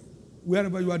right way.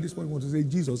 Wherever you are this morning, you want to say,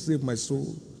 Jesus, save my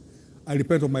soul. I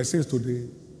repent of my sins today.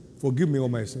 Forgive me all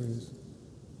my sins.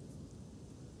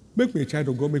 Make me a child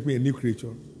of God. Make me a new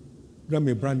creature. Grant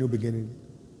me a brand new beginning.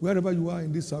 Wherever you are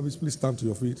in this service, please stand to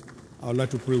your feet. I would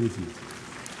like to pray with you.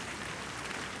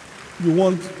 You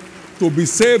want to be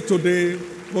saved today,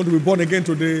 you want to be born again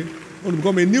today, you want to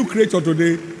become a new creature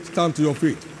today, stand to your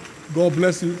feet. God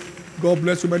bless you. God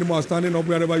bless you. Many more are standing up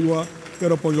wherever you are.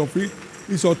 Get up on your feet.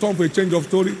 It's your time for a change of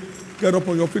story. Get up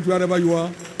on your feet wherever you are.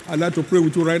 I'd like to pray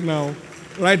with you right now.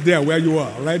 Right there where you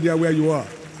are. Right there where you are.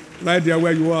 Right there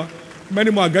where you are. Many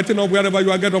more are getting up wherever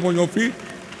you are. Get up on your feet.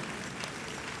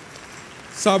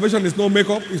 Salvation is no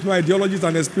makeup. It's no ideology. It's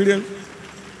an experience.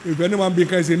 If anyone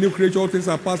becomes a new creature, all things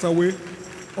have passed away.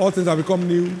 All things have become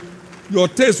new. Your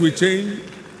taste will change.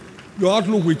 Your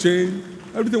outlook will change.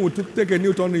 Everything will take a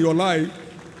new turn in your life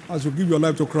as you give your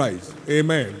life to Christ.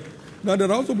 Amen. Now, there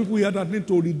are also people here that need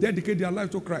to rededicate their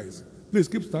life to Christ. Please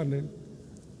keep standing.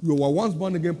 You were once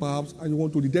born again, perhaps, and you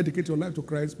want to rededicate your life to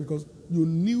Christ because you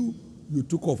knew you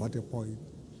took off at a point.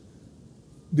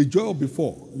 The joy of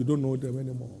before, you don't know them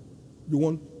anymore. You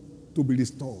want to be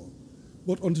restored.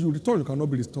 But until you return, you cannot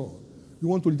be restored. You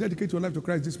want to rededicate your life to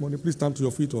Christ this morning, please stand to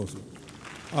your feet also.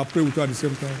 I'll pray with you at the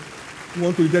same time. You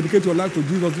want to rededicate your life to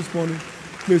Jesus this morning,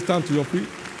 please stand to your feet.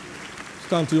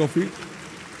 Stand to your feet.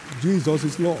 Jesus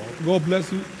is Lord. God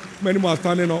bless you. Many more are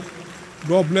standing up.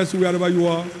 God bless you wherever you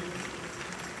are.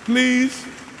 Please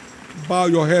bow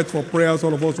your heads for prayers,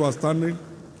 all of us who are standing.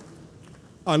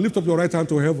 And lift up your right hand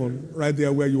to heaven, right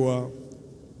there where you are.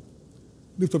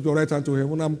 Lift up your right hand to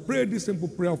heaven and pray this simple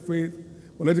prayer of faith,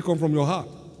 but let it come from your heart.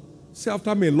 Say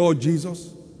after me, Lord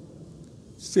Jesus,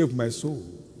 save my soul.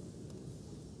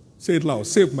 Say it loud,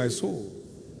 save my soul.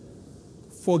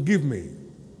 Forgive me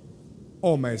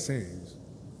all my sins.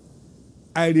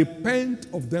 I repent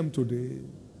of them today,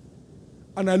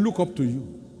 and I look up to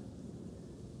you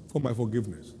for my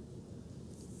forgiveness.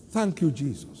 Thank you,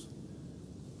 Jesus,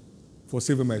 for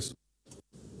saving my soul.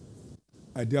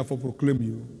 I therefore proclaim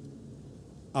you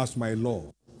as my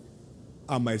Lord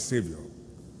and my Savior.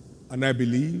 And I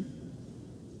believe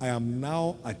I am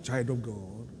now a child of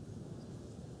God.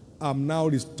 I'm now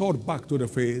restored back to the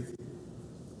faith.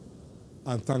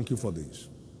 And thank you for this.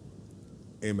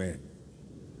 Amen.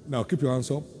 Now keep your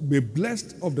hands up. Be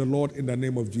blessed of the Lord in the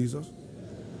name of Jesus.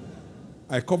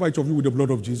 I cover each of you with the blood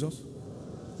of Jesus.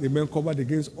 Remain covered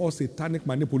against all satanic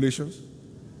manipulations.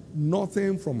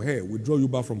 Nothing from here will draw you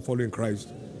back from following Christ.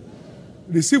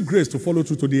 Receive grace to follow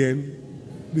through to the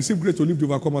end. Receive grace to live the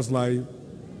overcomer's life.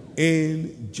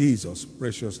 In Jesus'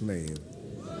 precious name.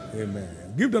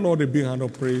 Amen. Give the Lord a big hand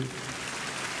of praise.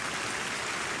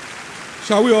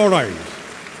 Shall we all rise?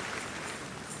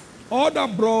 All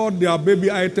that brought their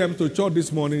baby items to church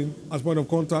this morning as point of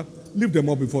contact, lift them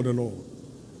up before the Lord.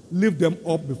 Lift them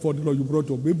up before the Lord. You brought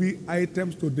your baby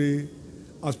items today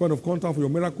as point of contact for your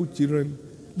miracle children.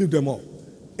 Lift them up.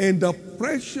 In the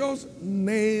precious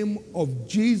name of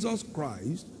Jesus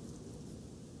Christ,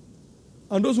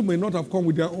 and those who may not have come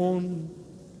with their own,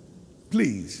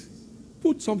 please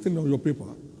put something on your paper.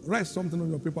 Write something on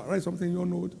your paper. Write something in your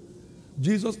note.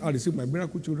 Jesus, I received my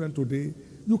miracle children today.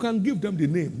 You can give them the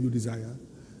name you desire.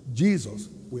 Jesus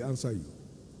will answer you.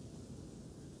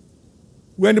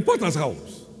 We're in the potter's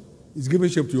house. It's giving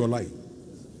shape to your life.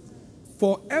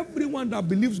 For everyone that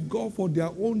believes God for their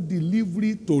own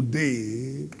delivery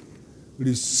today,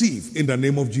 receive in the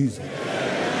name of Jesus.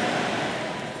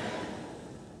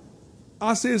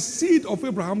 As a seed of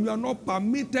Abraham, you are not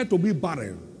permitted to be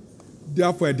barren.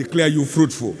 Therefore, I declare you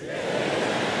fruitful.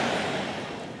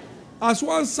 As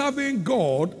one serving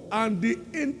God and the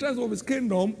interest of his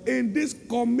kingdom in this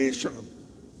commission,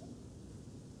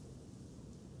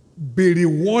 be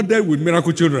rewarded with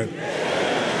miracle children.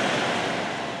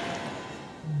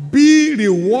 Be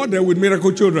rewarded with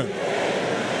miracle children.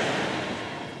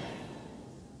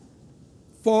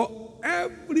 For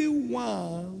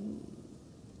everyone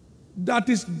that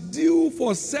is due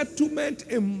for settlement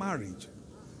in marriage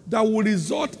that will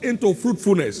result into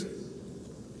fruitfulness,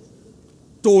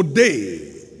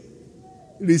 today,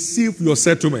 receive your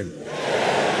settlement.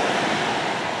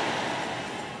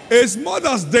 It's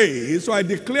Mother's Day, so I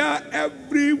declare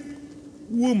every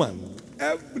woman,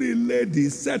 every lady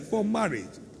set for marriage,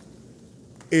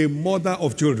 a mother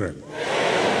of children.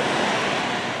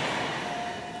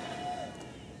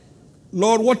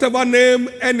 Lord, whatever name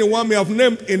anyone may have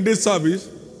named in this service,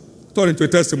 turn into a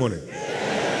testimony.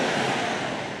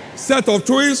 Set of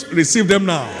twins, receive them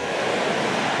now.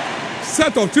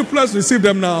 Set of triplets, receive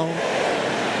them now.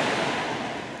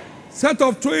 Set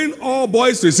of twin, all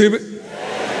boys, receive it.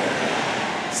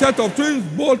 Set of twins,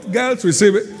 both girls,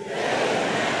 receive it.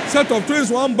 Set of twins,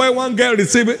 one boy, one girl,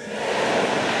 receive it.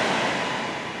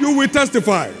 You will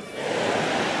testify.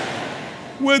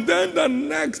 Within the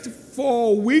next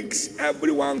 4 weeks,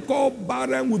 everyone called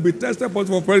barren will be tested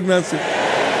positive for pregnancy.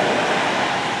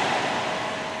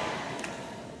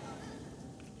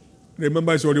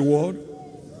 Remember, it's your reward.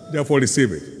 Therefore,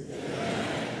 receive it.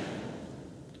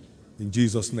 In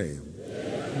Jesus' name.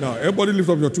 Now, everybody lift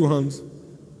up your two hands.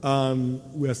 And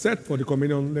we are set for the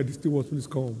communion. Let the stewards please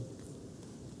come.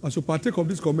 As you partake of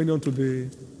this communion today,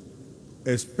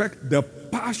 expect the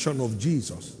passion of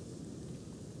Jesus.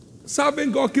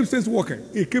 Serving God keeps things working.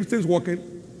 He keeps things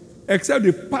working, except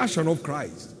the passion of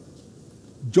Christ.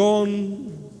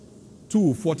 John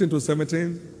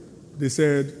 2:14-17, they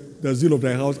said, the zeal of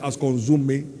thy house has consumed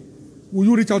me. Will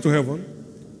you reach out to heaven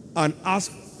and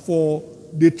ask for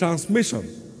the transmission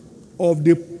of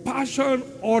the passion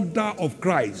order of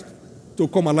Christ to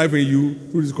come alive in you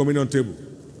through this communion table?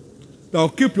 That will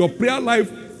keep your prayer life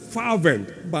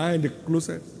fervent behind the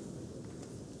closet.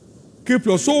 Keep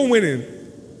your soul winning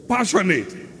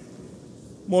passionate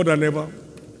more than ever.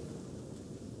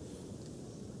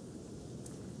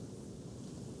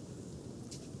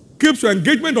 Keeps your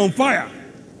engagement on fire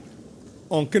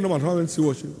on Kingdom and Harvest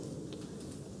worship.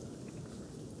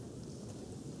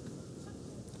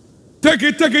 Take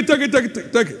it.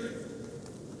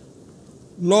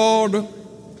 Lord,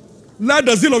 let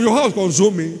the zeal of your house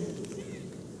consume me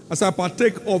as I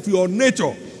partake of your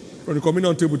nature from the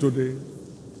communion table today.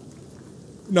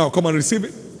 Now, come and receive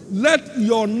it. Let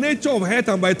your nature of health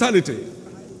and vitality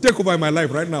take over my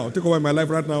life right now. Take over my life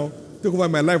right now. Take over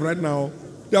my life right now.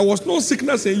 There was no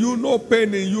sickness in you, no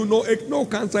pain in you, no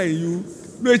cancer in you,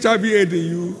 no HIV/AIDS in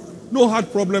you, no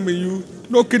heart problem in you,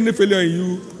 no kidney failure in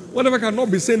you. Whatever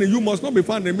cannot be seen in you must not be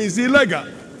found in me. It's illegal.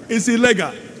 It's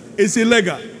illegal. It's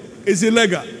illegal. It's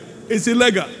illegal. It's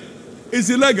illegal. It's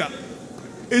illegal.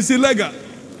 It's illegal.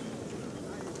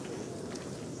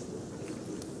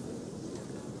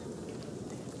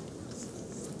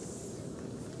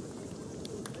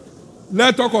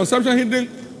 Let all conception hindering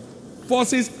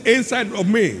forces inside of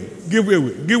me give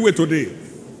way. Give way today.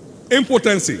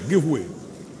 Impotency, give way.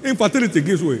 Infertility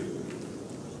gives way.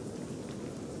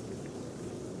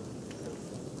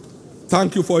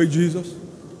 Thank you for it, Jesus.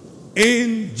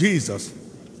 In Jesus'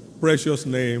 precious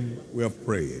name we have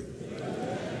prayed.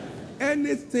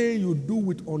 Anything you do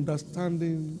with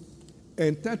understanding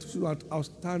entitles you at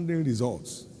outstanding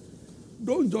results.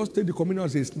 Don't just take the communion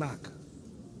as a snack.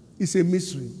 It's a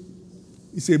mystery.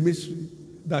 It's a mystery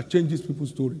that changes people's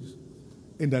stories.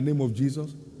 In the name of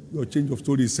Jesus, your change of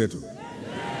story is settled.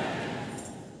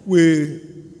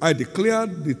 I declare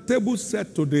the table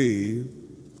set today,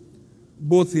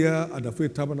 both here at the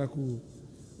Faith Tabernacle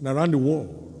and around the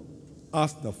world,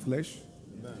 as the flesh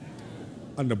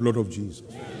and the blood of Jesus.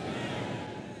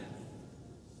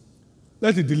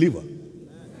 Let it deliver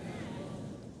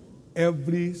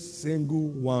every single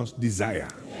one's desire.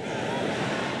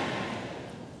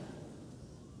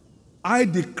 I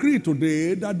decree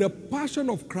today that the passion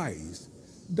of Christ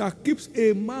that keeps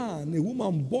a man, a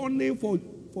woman burning for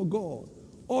God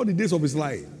all the days of his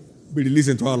life be released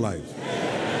into our lives.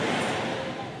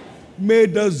 May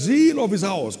the zeal of his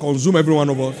house consume every one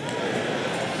of us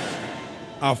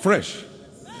afresh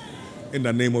in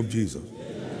the name of Jesus.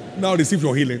 Now receive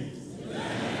your healing.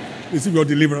 Receive your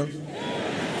deliverance.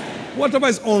 Whatever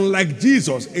is unlike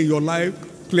Jesus in your life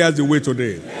clears the way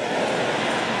today.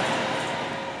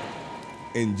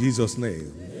 In Jesus' name.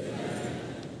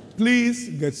 Please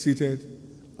get seated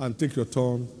and take your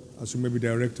turn as you may be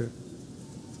directed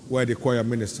where the choir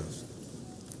ministers.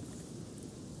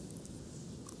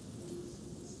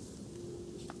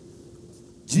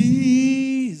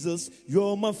 Jesus,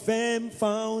 you're my firm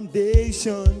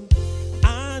foundation.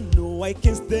 I know I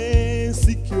can stand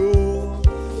secure.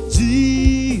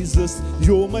 Jesus,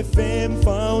 you're my firm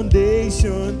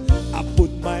foundation. I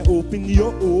put my hope in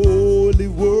your holy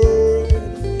word.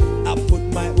 I put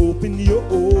my hope in your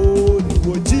holy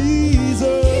word. Jesus,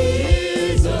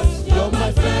 you're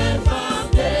my firm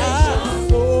foundation.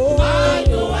 I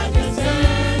know I can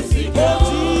stand secure.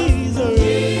 Oh,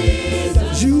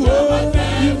 Jesus, you are my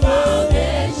firm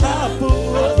foundation. I put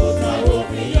my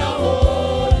hope in your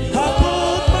holy word. I put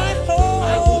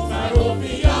my hope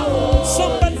in your holy word.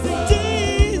 Somebody say,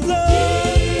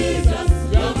 Jesus,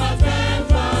 you're my firm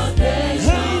foundation.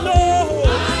 I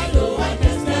know I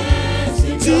can stand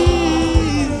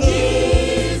secure.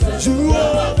 Jesus, you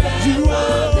are.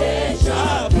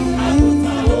 I put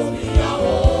my hope in your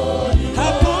holy word. I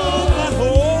put my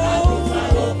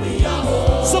hope in your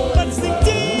holy word. Somebody sing,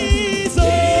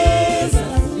 Jesus,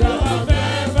 you're my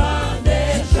firm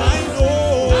foundation.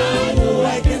 I know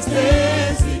I can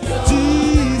stand secure.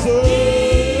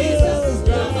 Jesus,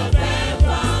 you're my firm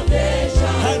foundation. I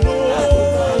know I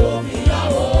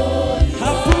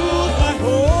put my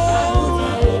hope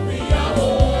in your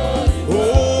holy word.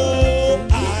 Oh,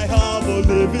 I have a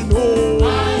living hope. I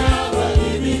have a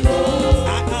living hope.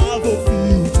 I have a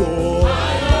future. I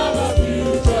have a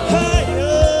future. I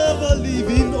have a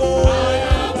living hope. I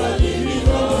have a living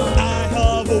hope. I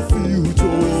have a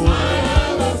future. I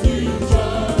have a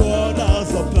future. God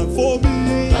has a plan for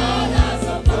me. God has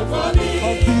a plan for me.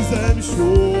 Of peace and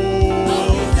sure.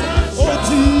 Oh,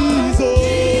 Jesus,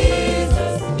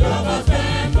 you're my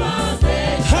firm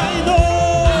foundation. I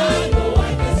know I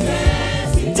can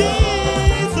stand secure.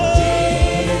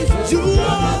 Jesus, you are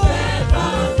my firm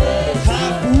foundation. I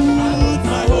put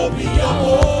my hope in your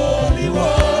holy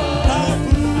word. I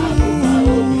put my hope in your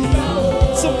holy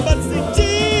word. Somebody say,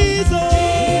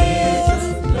 Jesus,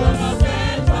 you're my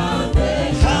firm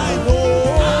foundation. I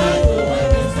know I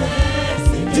can stand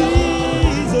secure.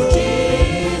 Jesus,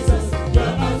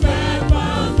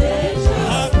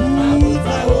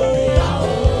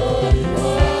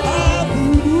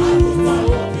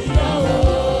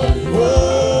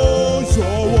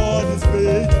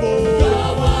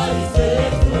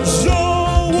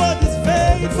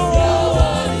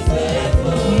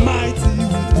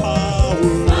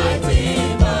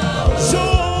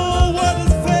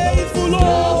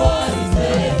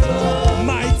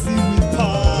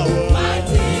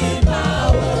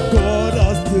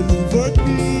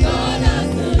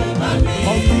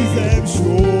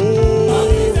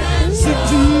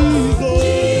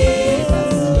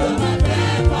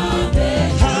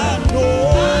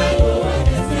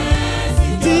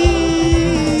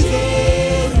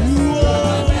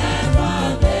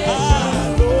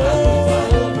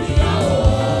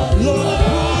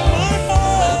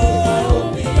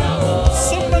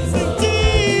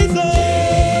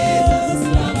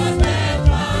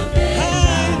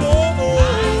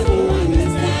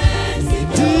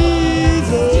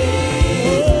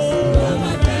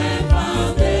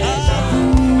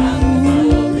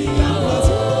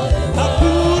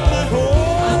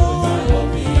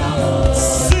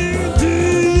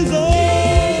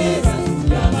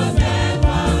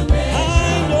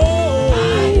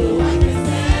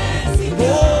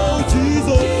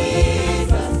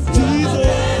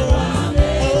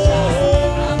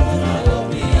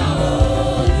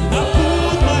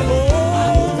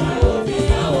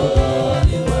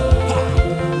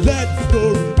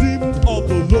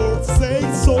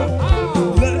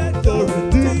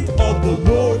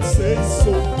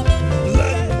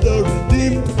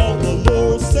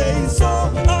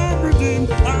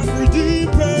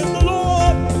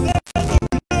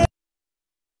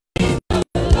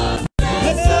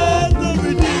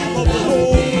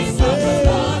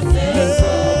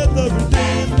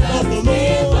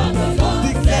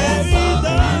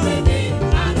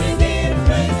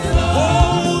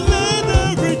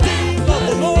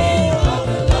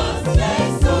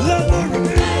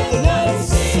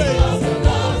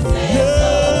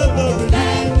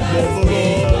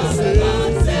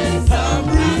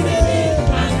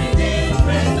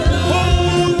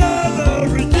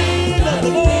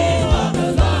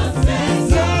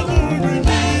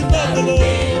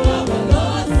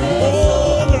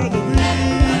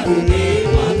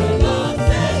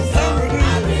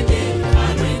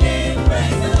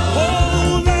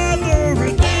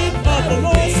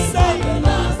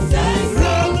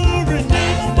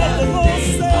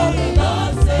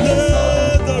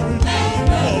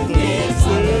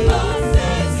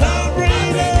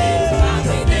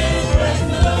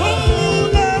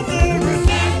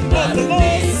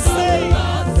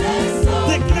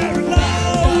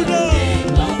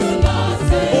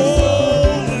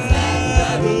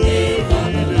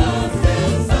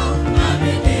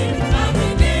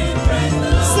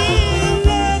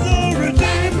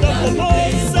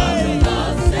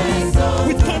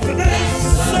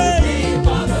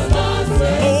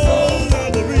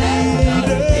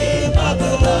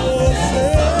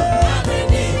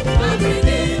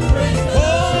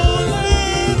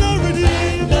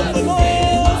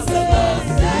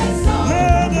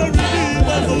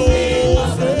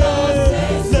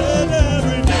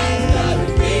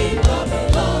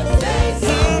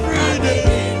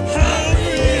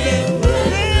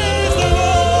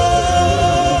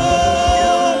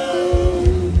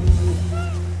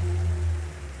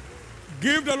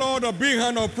 God a big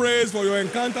hand of praise for your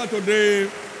encounter today.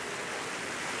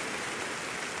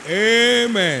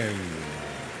 Amen.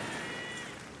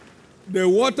 The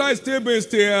water is still being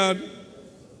stirred.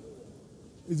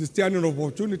 It's the stirring of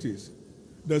opportunities,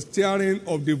 the stirring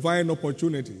of divine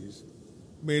opportunities.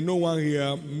 May no one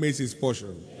here miss his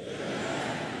portion.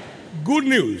 Amen. Good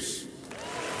news.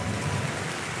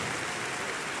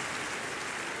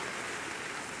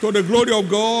 To the glory of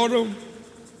God,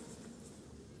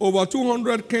 over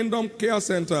 200 Kingdom Care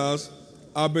Centers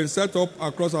have been set up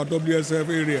across our WSF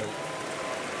area.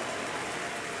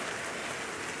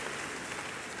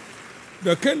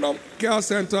 The Kingdom Care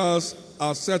Centers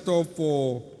are set up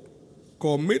for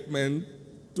commitment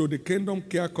to the Kingdom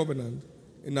Care Covenant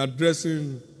in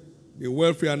addressing the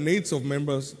welfare needs of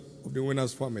members of the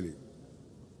winner's family.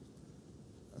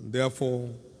 And therefore,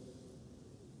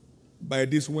 by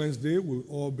this Wednesday, we'll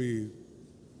all be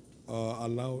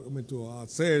allowed to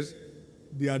access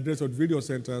the address of video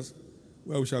centers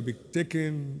where we shall be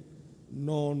taking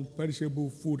non-perishable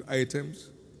food items,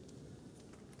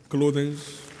 clothing,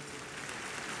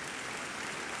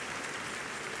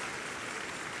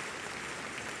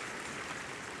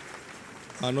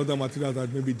 and other materials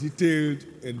that may be detailed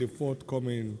in the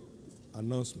forthcoming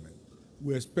announcement.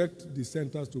 We expect the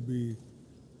centers to be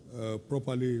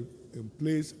properly in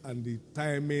place, and the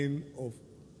timing of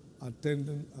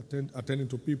attending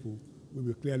to people will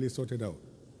be clearly sorted out.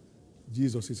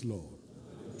 Jesus is Lord.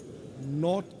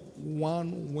 Not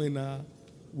one winner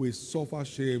will suffer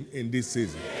shame in this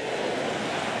season.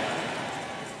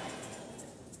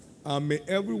 And may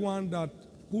everyone that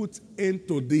puts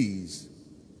into these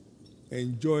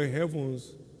enjoy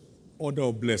heaven's order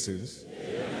of blessings.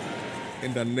 Amen.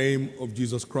 In the name of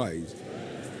Jesus Christ.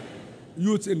 Amen.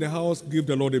 Youths in the house, give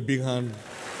the Lord a big hand.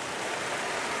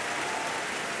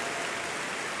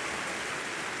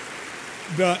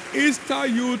 The Easter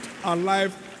Youth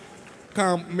Alive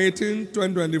Camp Meeting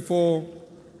 2024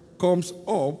 comes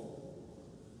up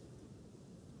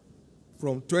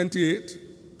from 28th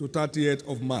to 30th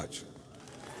of March.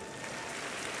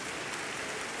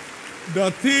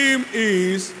 The theme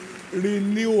is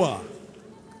renewal.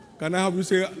 Can I have you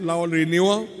say loud,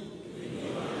 renewal?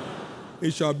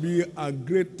 It shall be a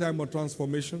great time of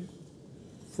transformation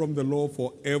from the Lord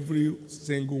for every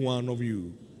single one of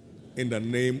you in the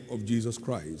name of Jesus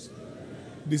Christ.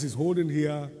 This is holding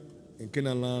here in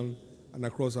Canaanland and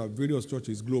across our various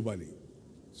churches globally.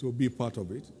 So be part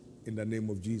of it in the name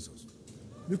of Jesus.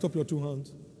 Lift up your two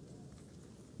hands.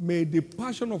 May the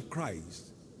passion of Christ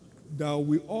that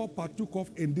we all partook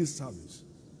of in this service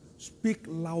speak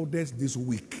loudest this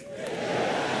week.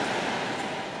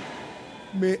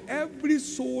 May every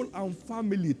soul and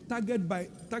family targeted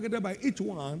by each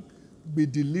one be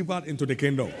delivered into the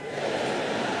kingdom.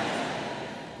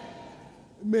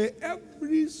 May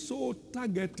every soul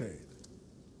targeted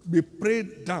be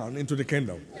prayed down into the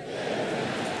kingdom.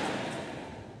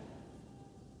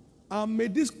 And may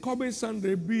this coming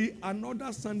Sunday be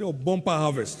another Sunday of bumper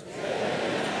harvest.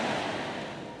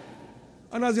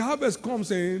 And as the harvest comes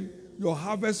in, your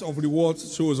harvest of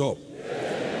rewards shows up.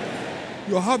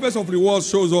 Your harvest of rewards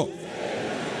shows up.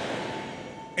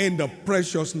 In the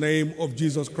precious name of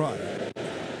Jesus Christ.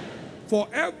 For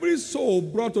every soul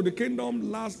brought to the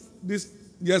kingdom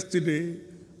yesterday,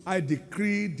 I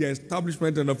decree the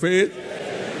establishment in the faith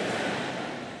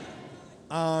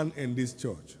and in this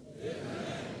church.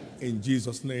 In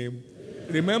Jesus' name.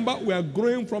 Remember, we are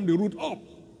growing from the root up.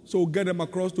 So get them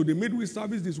across to the midweek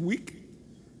service this week.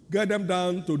 Get them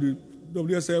down to the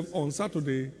WSF on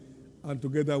Saturday, and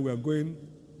together we are going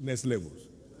next levels.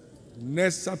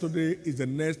 Next Saturday is the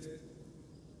next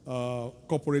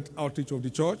corporate outreach of the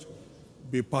church.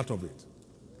 Be part of it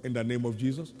in the name of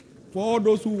Jesus. For all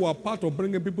those who are part of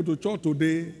bringing people to church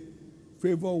today,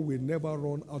 favor will never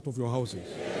run out of your houses.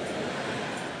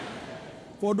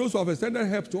 For those who have extended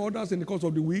help to others in the course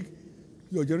of the week,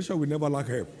 your generation will never lack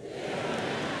help.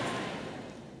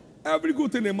 Every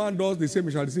good thing a man does, the same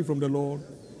he shall receive from the Lord.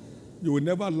 You will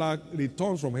never lack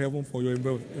returns from heaven for your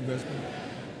investment.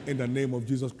 In the name of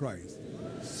Jesus Christ.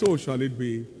 So shall it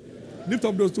be. Lift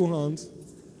up those two hands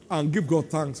and give God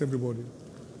thanks, everybody.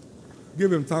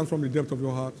 Give him thanks from the depth of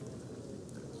your heart.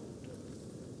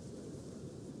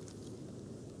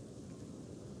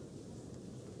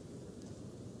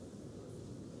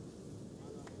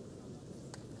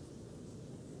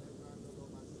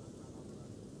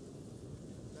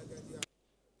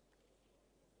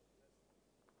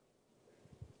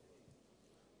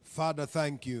 Father,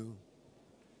 thank you.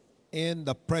 In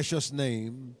the precious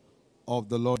name of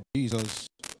the Lord Jesus,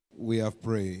 we have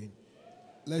prayed.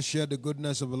 Let's share the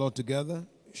goodness of the Lord together.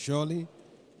 Surely,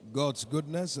 God's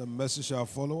goodness and mercy shall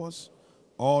follow us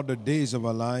all the days of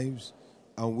our lives,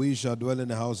 and we shall dwell in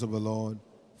the house of the Lord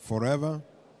forever.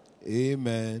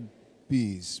 Amen.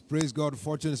 Peace. Praise God.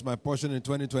 Fortune is my portion in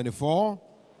 2024.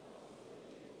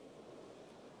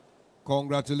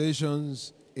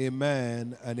 Congratulations.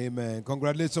 Amen and amen.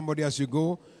 Congratulate somebody as you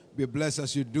go. Be blessed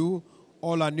as you do.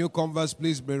 All our new converts,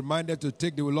 please be reminded to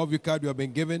take the We Love You card you have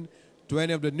been given to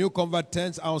any of the new convert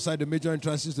tents outside the major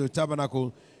entrances to the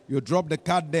tabernacle. You drop the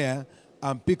card there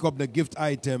and pick up the gift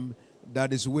item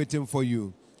that is waiting for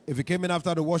you. If you came in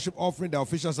after the worship offering, the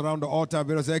officials around the altar,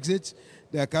 various exits,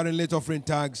 they are carrying late offering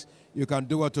tags. You can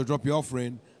do it to drop your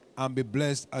offering and be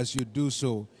blessed as you do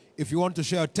so. If you want to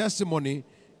share a testimony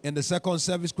in the second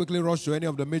service, quickly rush to any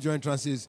of the major entrances